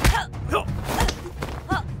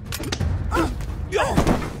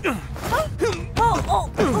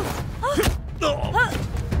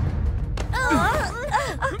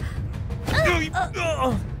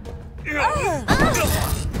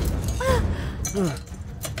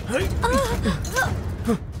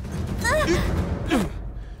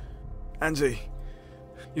 Angie,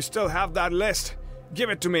 you still have that list. Give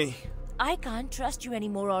it to me. I can't trust you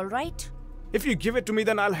anymore, all right? If you give it to me,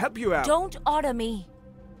 then I'll help you out. Don't order me.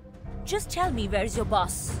 Just tell me where's your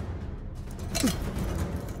boss.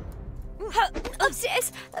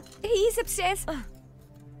 Upstairs. He's upstairs.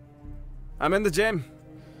 I'm in the gym.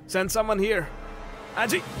 Send someone here.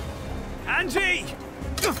 Angie! Angie!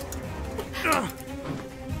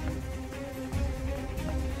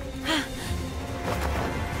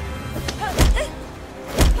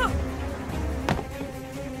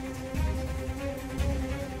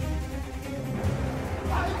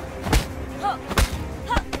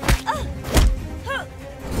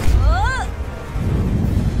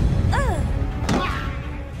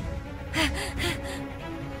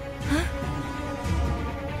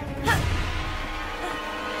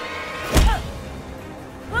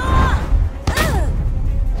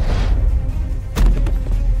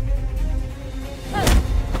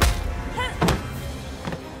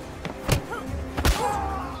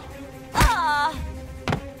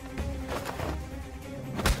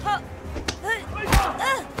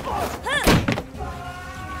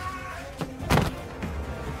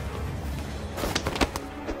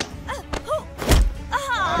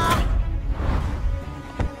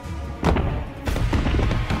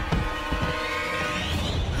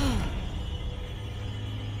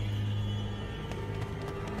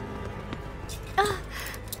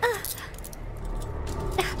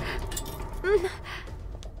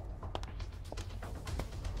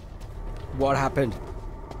 What happened?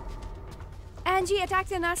 Angie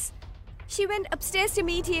attacked on us. She went upstairs to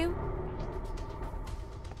meet you.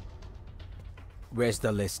 Where's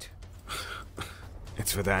the list?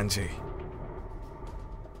 It's with Angie.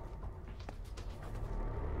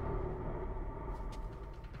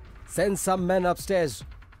 Send some men upstairs.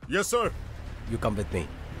 Yes, sir. You come with me.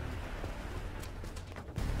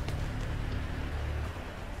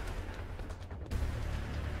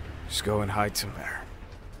 Just go and hide somewhere.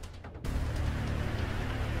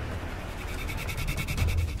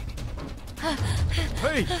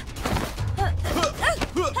 Hey!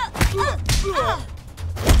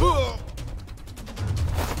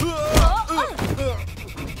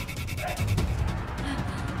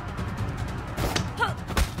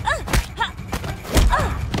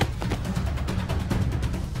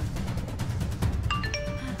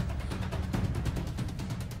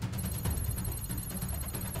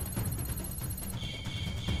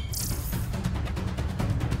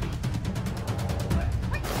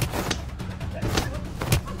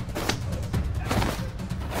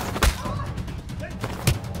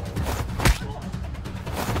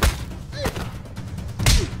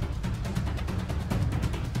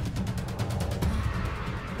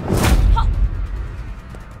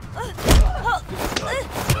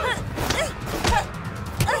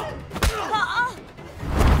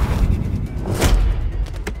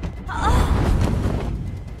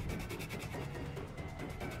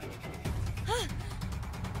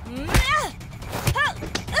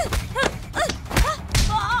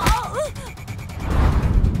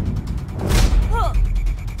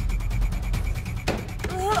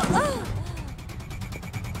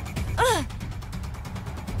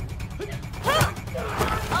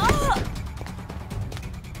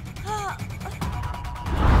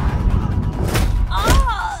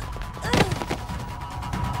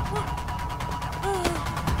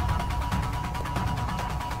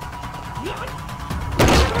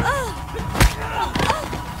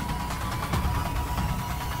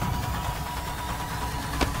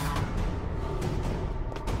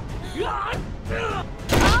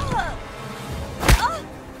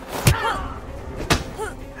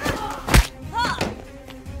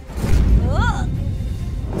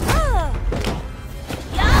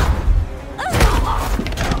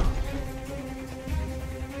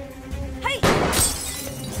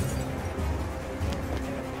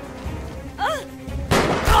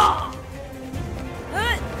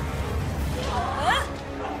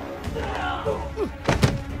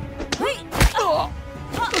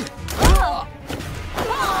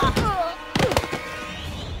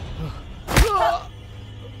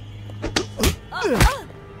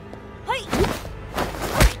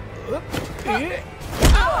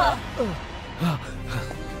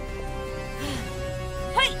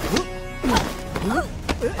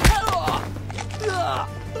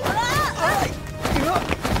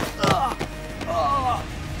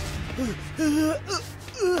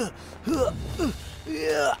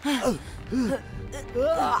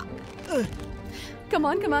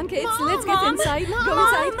 Come on, kids. Let's get inside. Go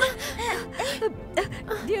inside.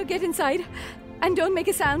 Dear, get inside. And don't make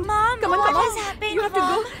a sound. Mom, come on. what is happening, You have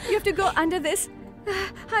Mom? to go under this.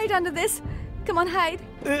 Hide under this. Come on, hide.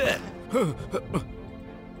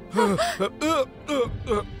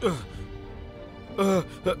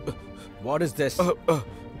 What is this?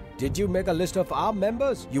 Did you make a list of our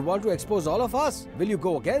members? You want to expose all of us? Will you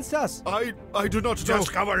go against us? I do not know.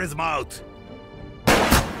 Just cover his mouth.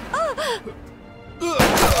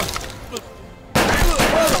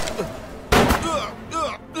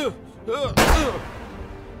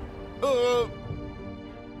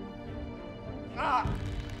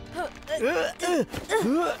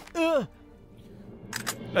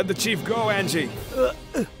 Let the chief go, Angie.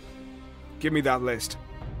 Give me that list.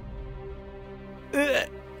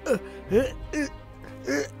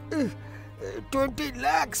 20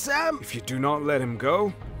 lakhs, Sam! If you do not let him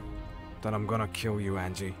go, then I'm gonna kill you,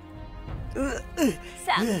 Angie.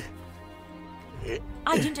 Sam,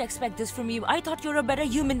 I didn't expect this from you. I thought you were a better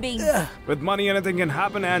human being. With money, anything can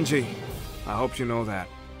happen, Angie. I hope you know that.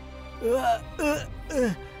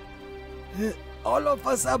 All of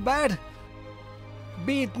us are bad.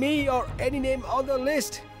 Be it me or any name on the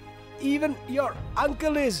list. Even your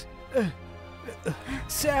uncle is.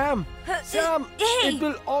 Sam! Sam! Hey. It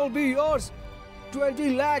will all be yours.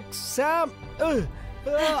 20 lakhs, Sam!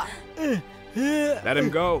 Let him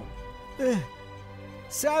go.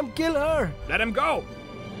 Sam, kill her! Let him go.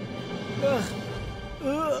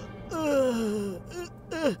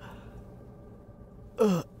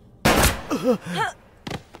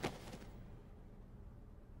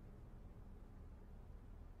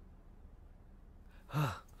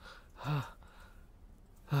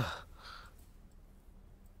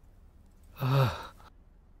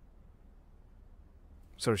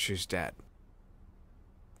 So she's dead.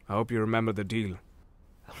 I hope you remember the deal.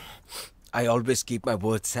 I always keep my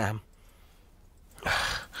word, Sam.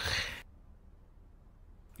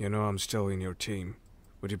 You know I'm still in your team.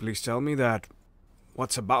 Would you please tell me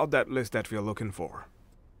what's about that list that we're looking for?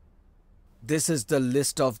 This is the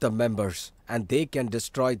list of the members, and they can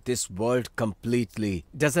destroy this world completely.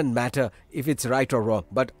 Doesn't matter if it's right or wrong,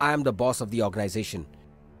 but I am the boss of the organization.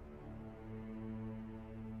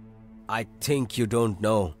 I think you don't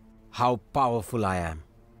know how powerful I am.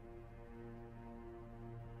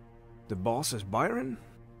 The boss is Byron?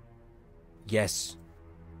 Yes,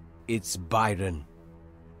 it's Byron.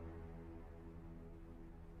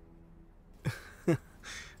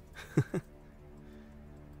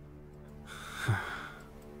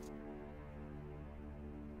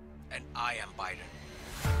 And I am Byron.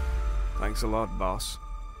 Thanks a lot, boss.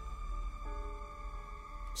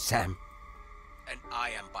 Sam. And I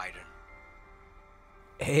am Byron.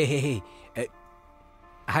 Hey,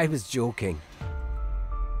 I was joking.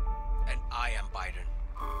 And I am Byron.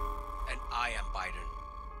 And I am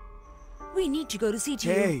Byron. We need to go to CTU.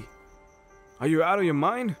 Hey! Are you out of your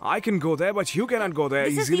mind? I can go there, but you cannot go there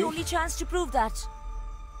This easily. is the only chance to prove that.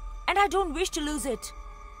 And I don't wish to lose it.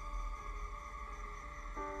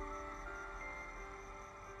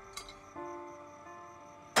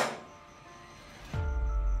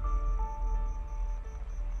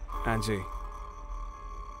 Angie.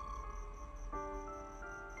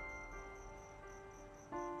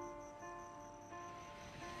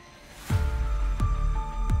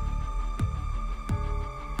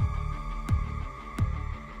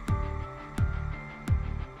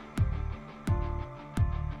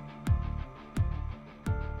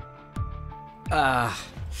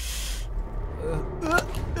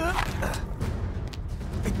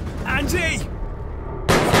 Angie!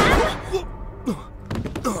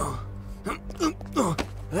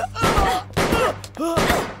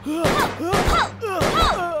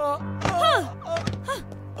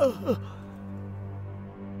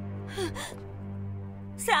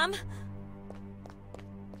 Sam!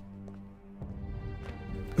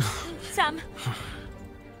 Sam!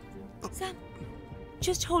 Sam,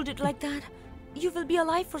 just hold it like that. You will be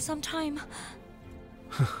alive for some time.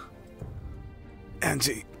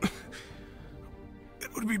 Angie,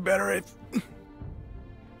 it would be better if...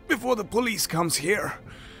 before the police comes here.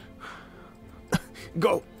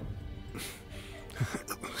 Go.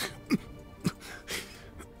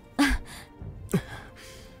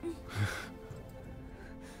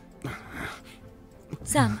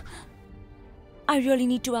 Sam, I really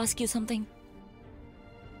need to ask you something.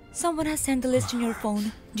 Someone has sent the list in your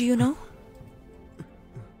phone. Do you know?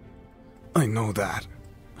 I know that.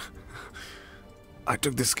 I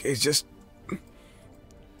took this case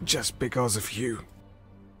just because of you.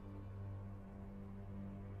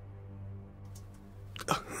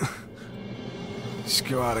 Just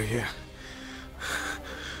go out of here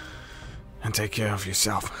and take care of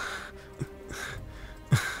yourself.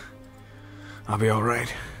 I'll be all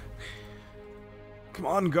right. Come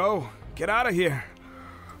on, go. Get out of here.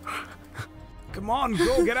 Come on,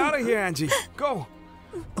 go. Get out of here, Angie. Go.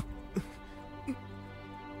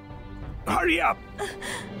 Hurry up.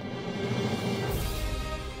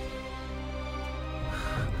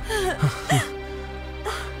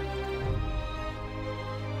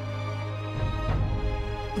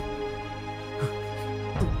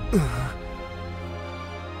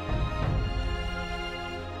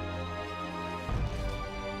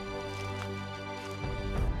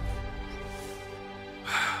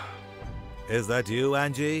 Is that you,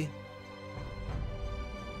 Angie?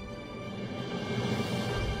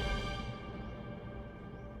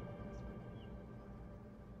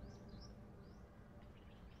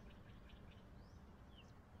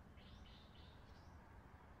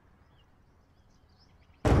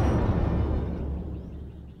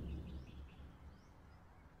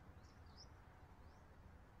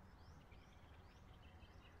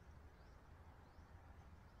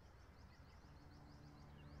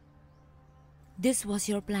 This was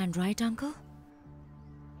your plan, right, Uncle?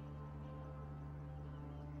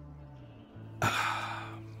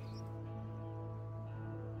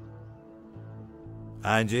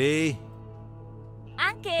 Angie?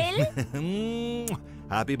 Uncle!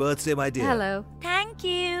 Happy birthday, my dear. Hello. Thank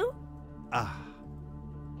you. How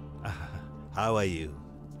are you?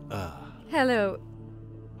 Hello.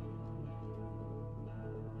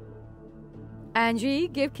 Angie,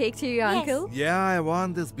 give cake to your Yes. uncle. Yeah, I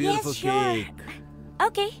want this beautiful Yes, sure. cake.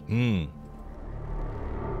 Okay.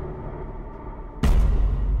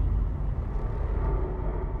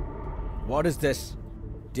 What is this?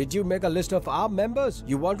 Did you make a list of our members?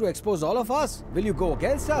 You want to expose all of us? Will you go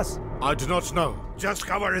against us? I do not know. Just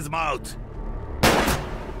cover his mouth.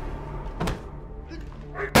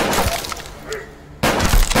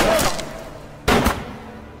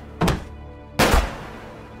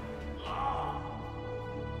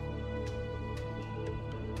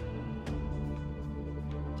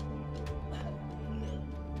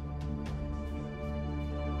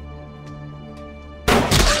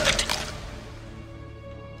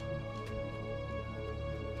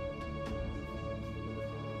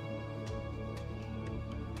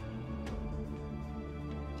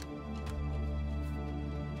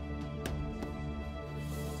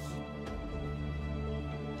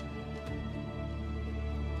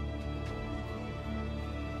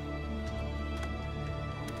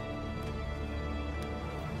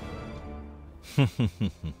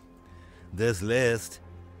 This list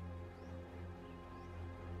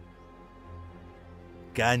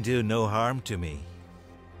can do no harm to me.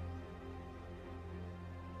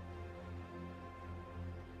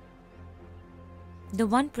 The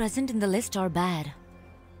one present in the list are bad.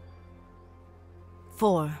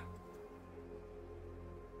 4.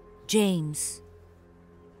 James.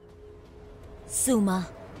 Suma.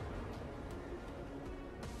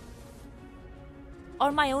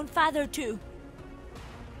 Or my own father too.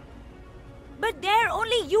 But there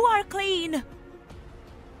only you are clean.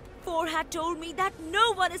 4 had told me that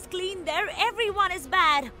no one is clean there, everyone is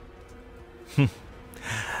bad.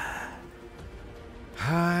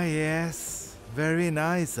 Ah, yes. Very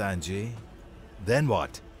nice, Angie. Then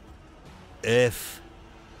what? If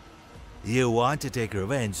you want to take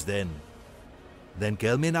revenge, then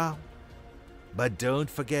kill me now. But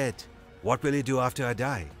don't forget, what will you do after I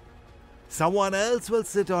die? Someone else will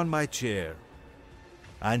sit on my chair.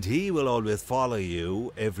 And he will always follow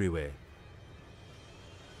you everywhere.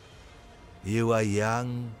 You are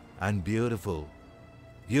young and beautiful.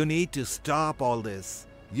 You need to stop all this.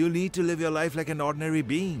 You need to live your life like an ordinary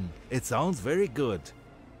being. It sounds very good.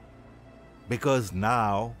 Because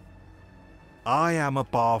now, I am a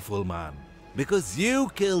powerful man. Because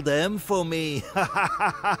you killed them for me.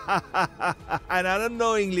 And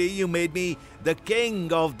unknowingly, you made me the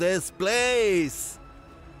king of this place.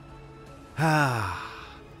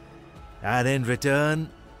 And in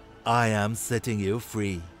return, I am setting you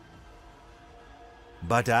free.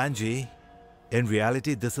 But Angie, in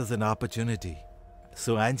reality, this is an opportunity.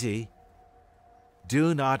 So Angie,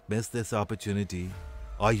 do not miss this opportunity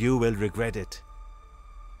or you will regret it.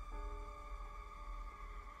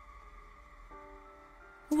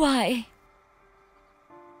 Why?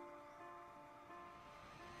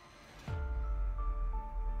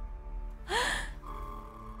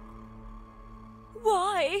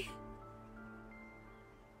 Why?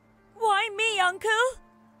 Why me, Uncle?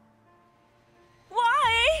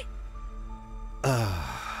 Why?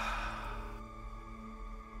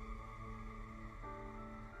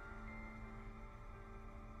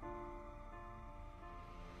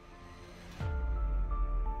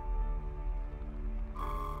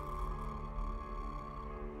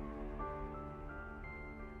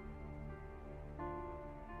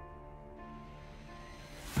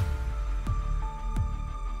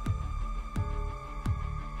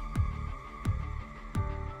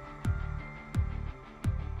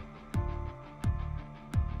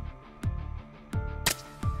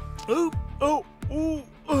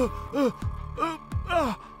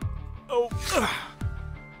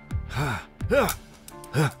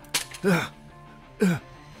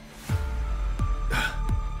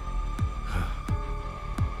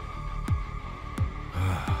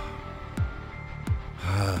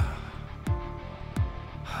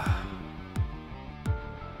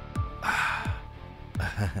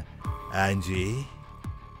 Angie,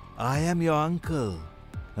 I am your uncle.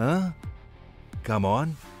 Huh? Come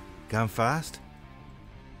on, come fast.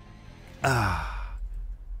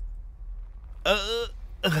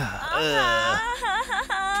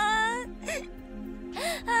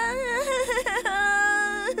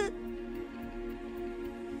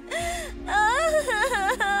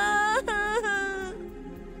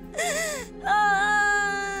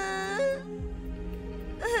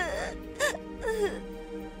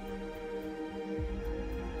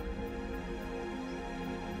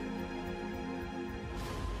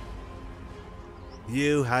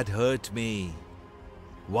 You had hurt me.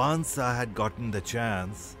 Once I had gotten the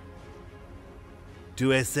chance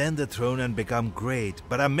to ascend the throne and become great,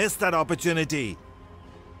 but I missed that opportunity.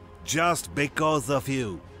 Just because of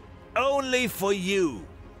you. Only for you.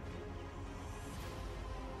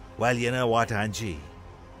 Well, you know what, Angie?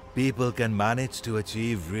 People can manage to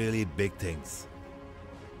achieve really big things.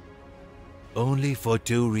 only for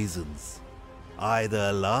two reasons.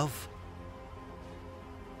 Either love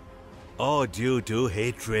or due to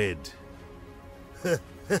hatred.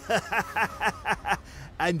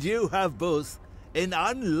 And you have both in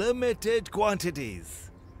unlimited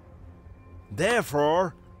quantities.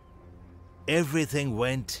 Therefore, everything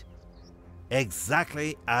went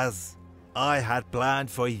exactly as I had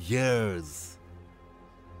planned for years.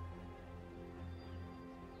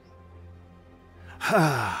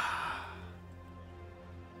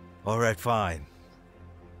 Alright, fine.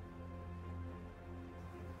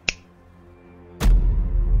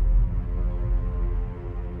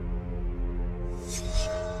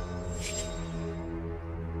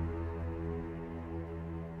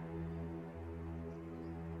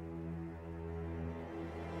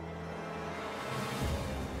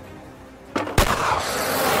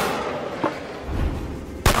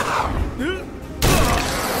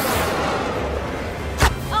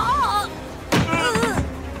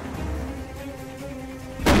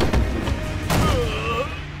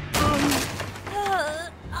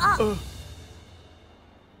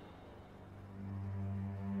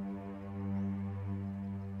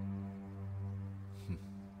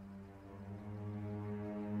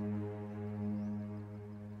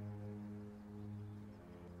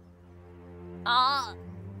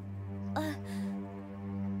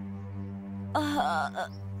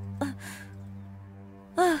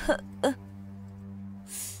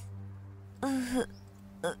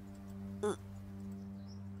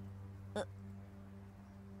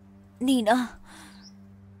 Nina.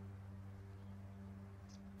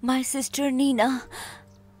 My sister Nina.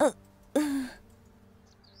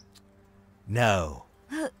 No.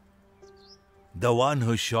 The one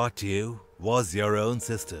who shot you was your own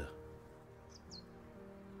sister.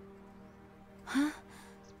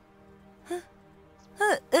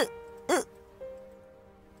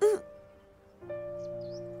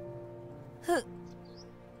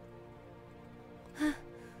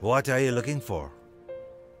 What are you looking for?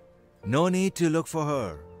 No need to look for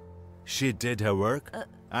her. She did her work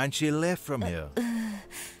and she left from here.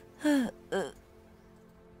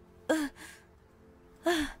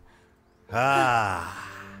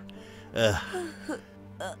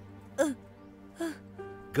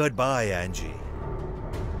 Goodbye, Angie.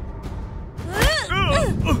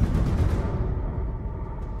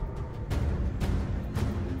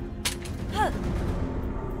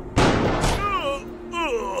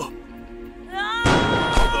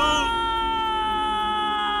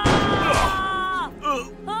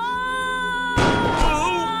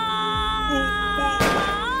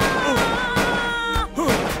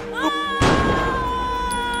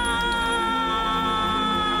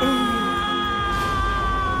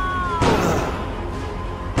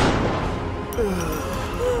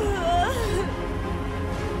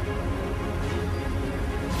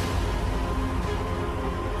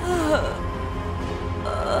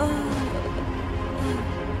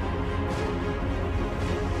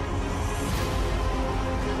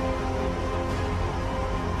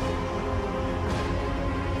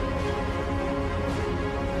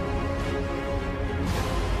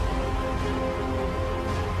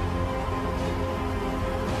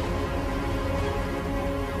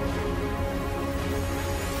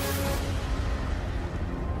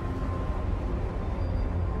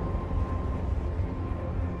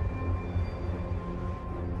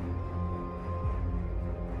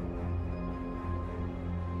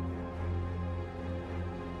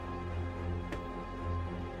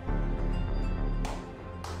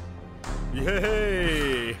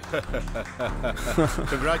 Yay!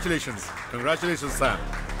 Congratulations. Congratulations, Sam.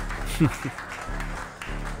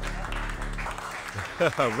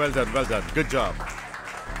 Well done, well done. Good job.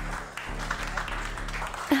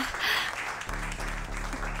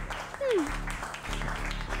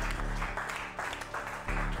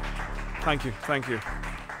 Thank you, thank you.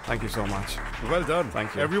 Thank you so much. Well done.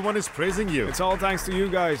 Thank you. Everyone is praising you. It's all thanks to you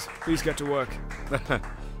guys. Please get to work.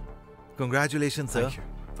 Congratulations, sir. Thank you.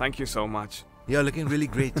 Thank you so much. You're looking really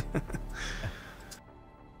great.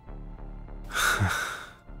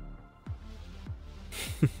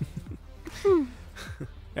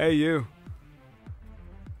 Hey, you.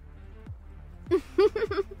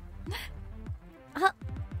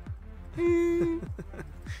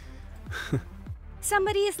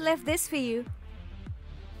 Somebody has left this for you.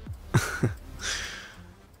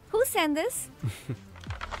 Who sent this?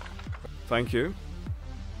 Thank you.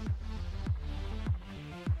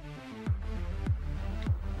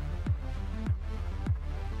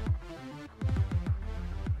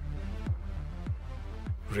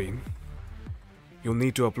 Reem, you'll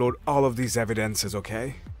need to upload all of these evidences,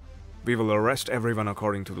 okay? We will arrest everyone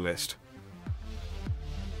according to the list.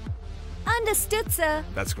 Understood, sir.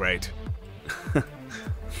 That's great.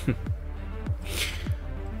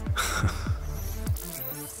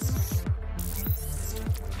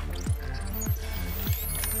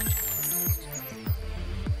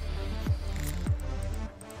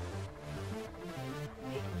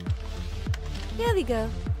 Here we go.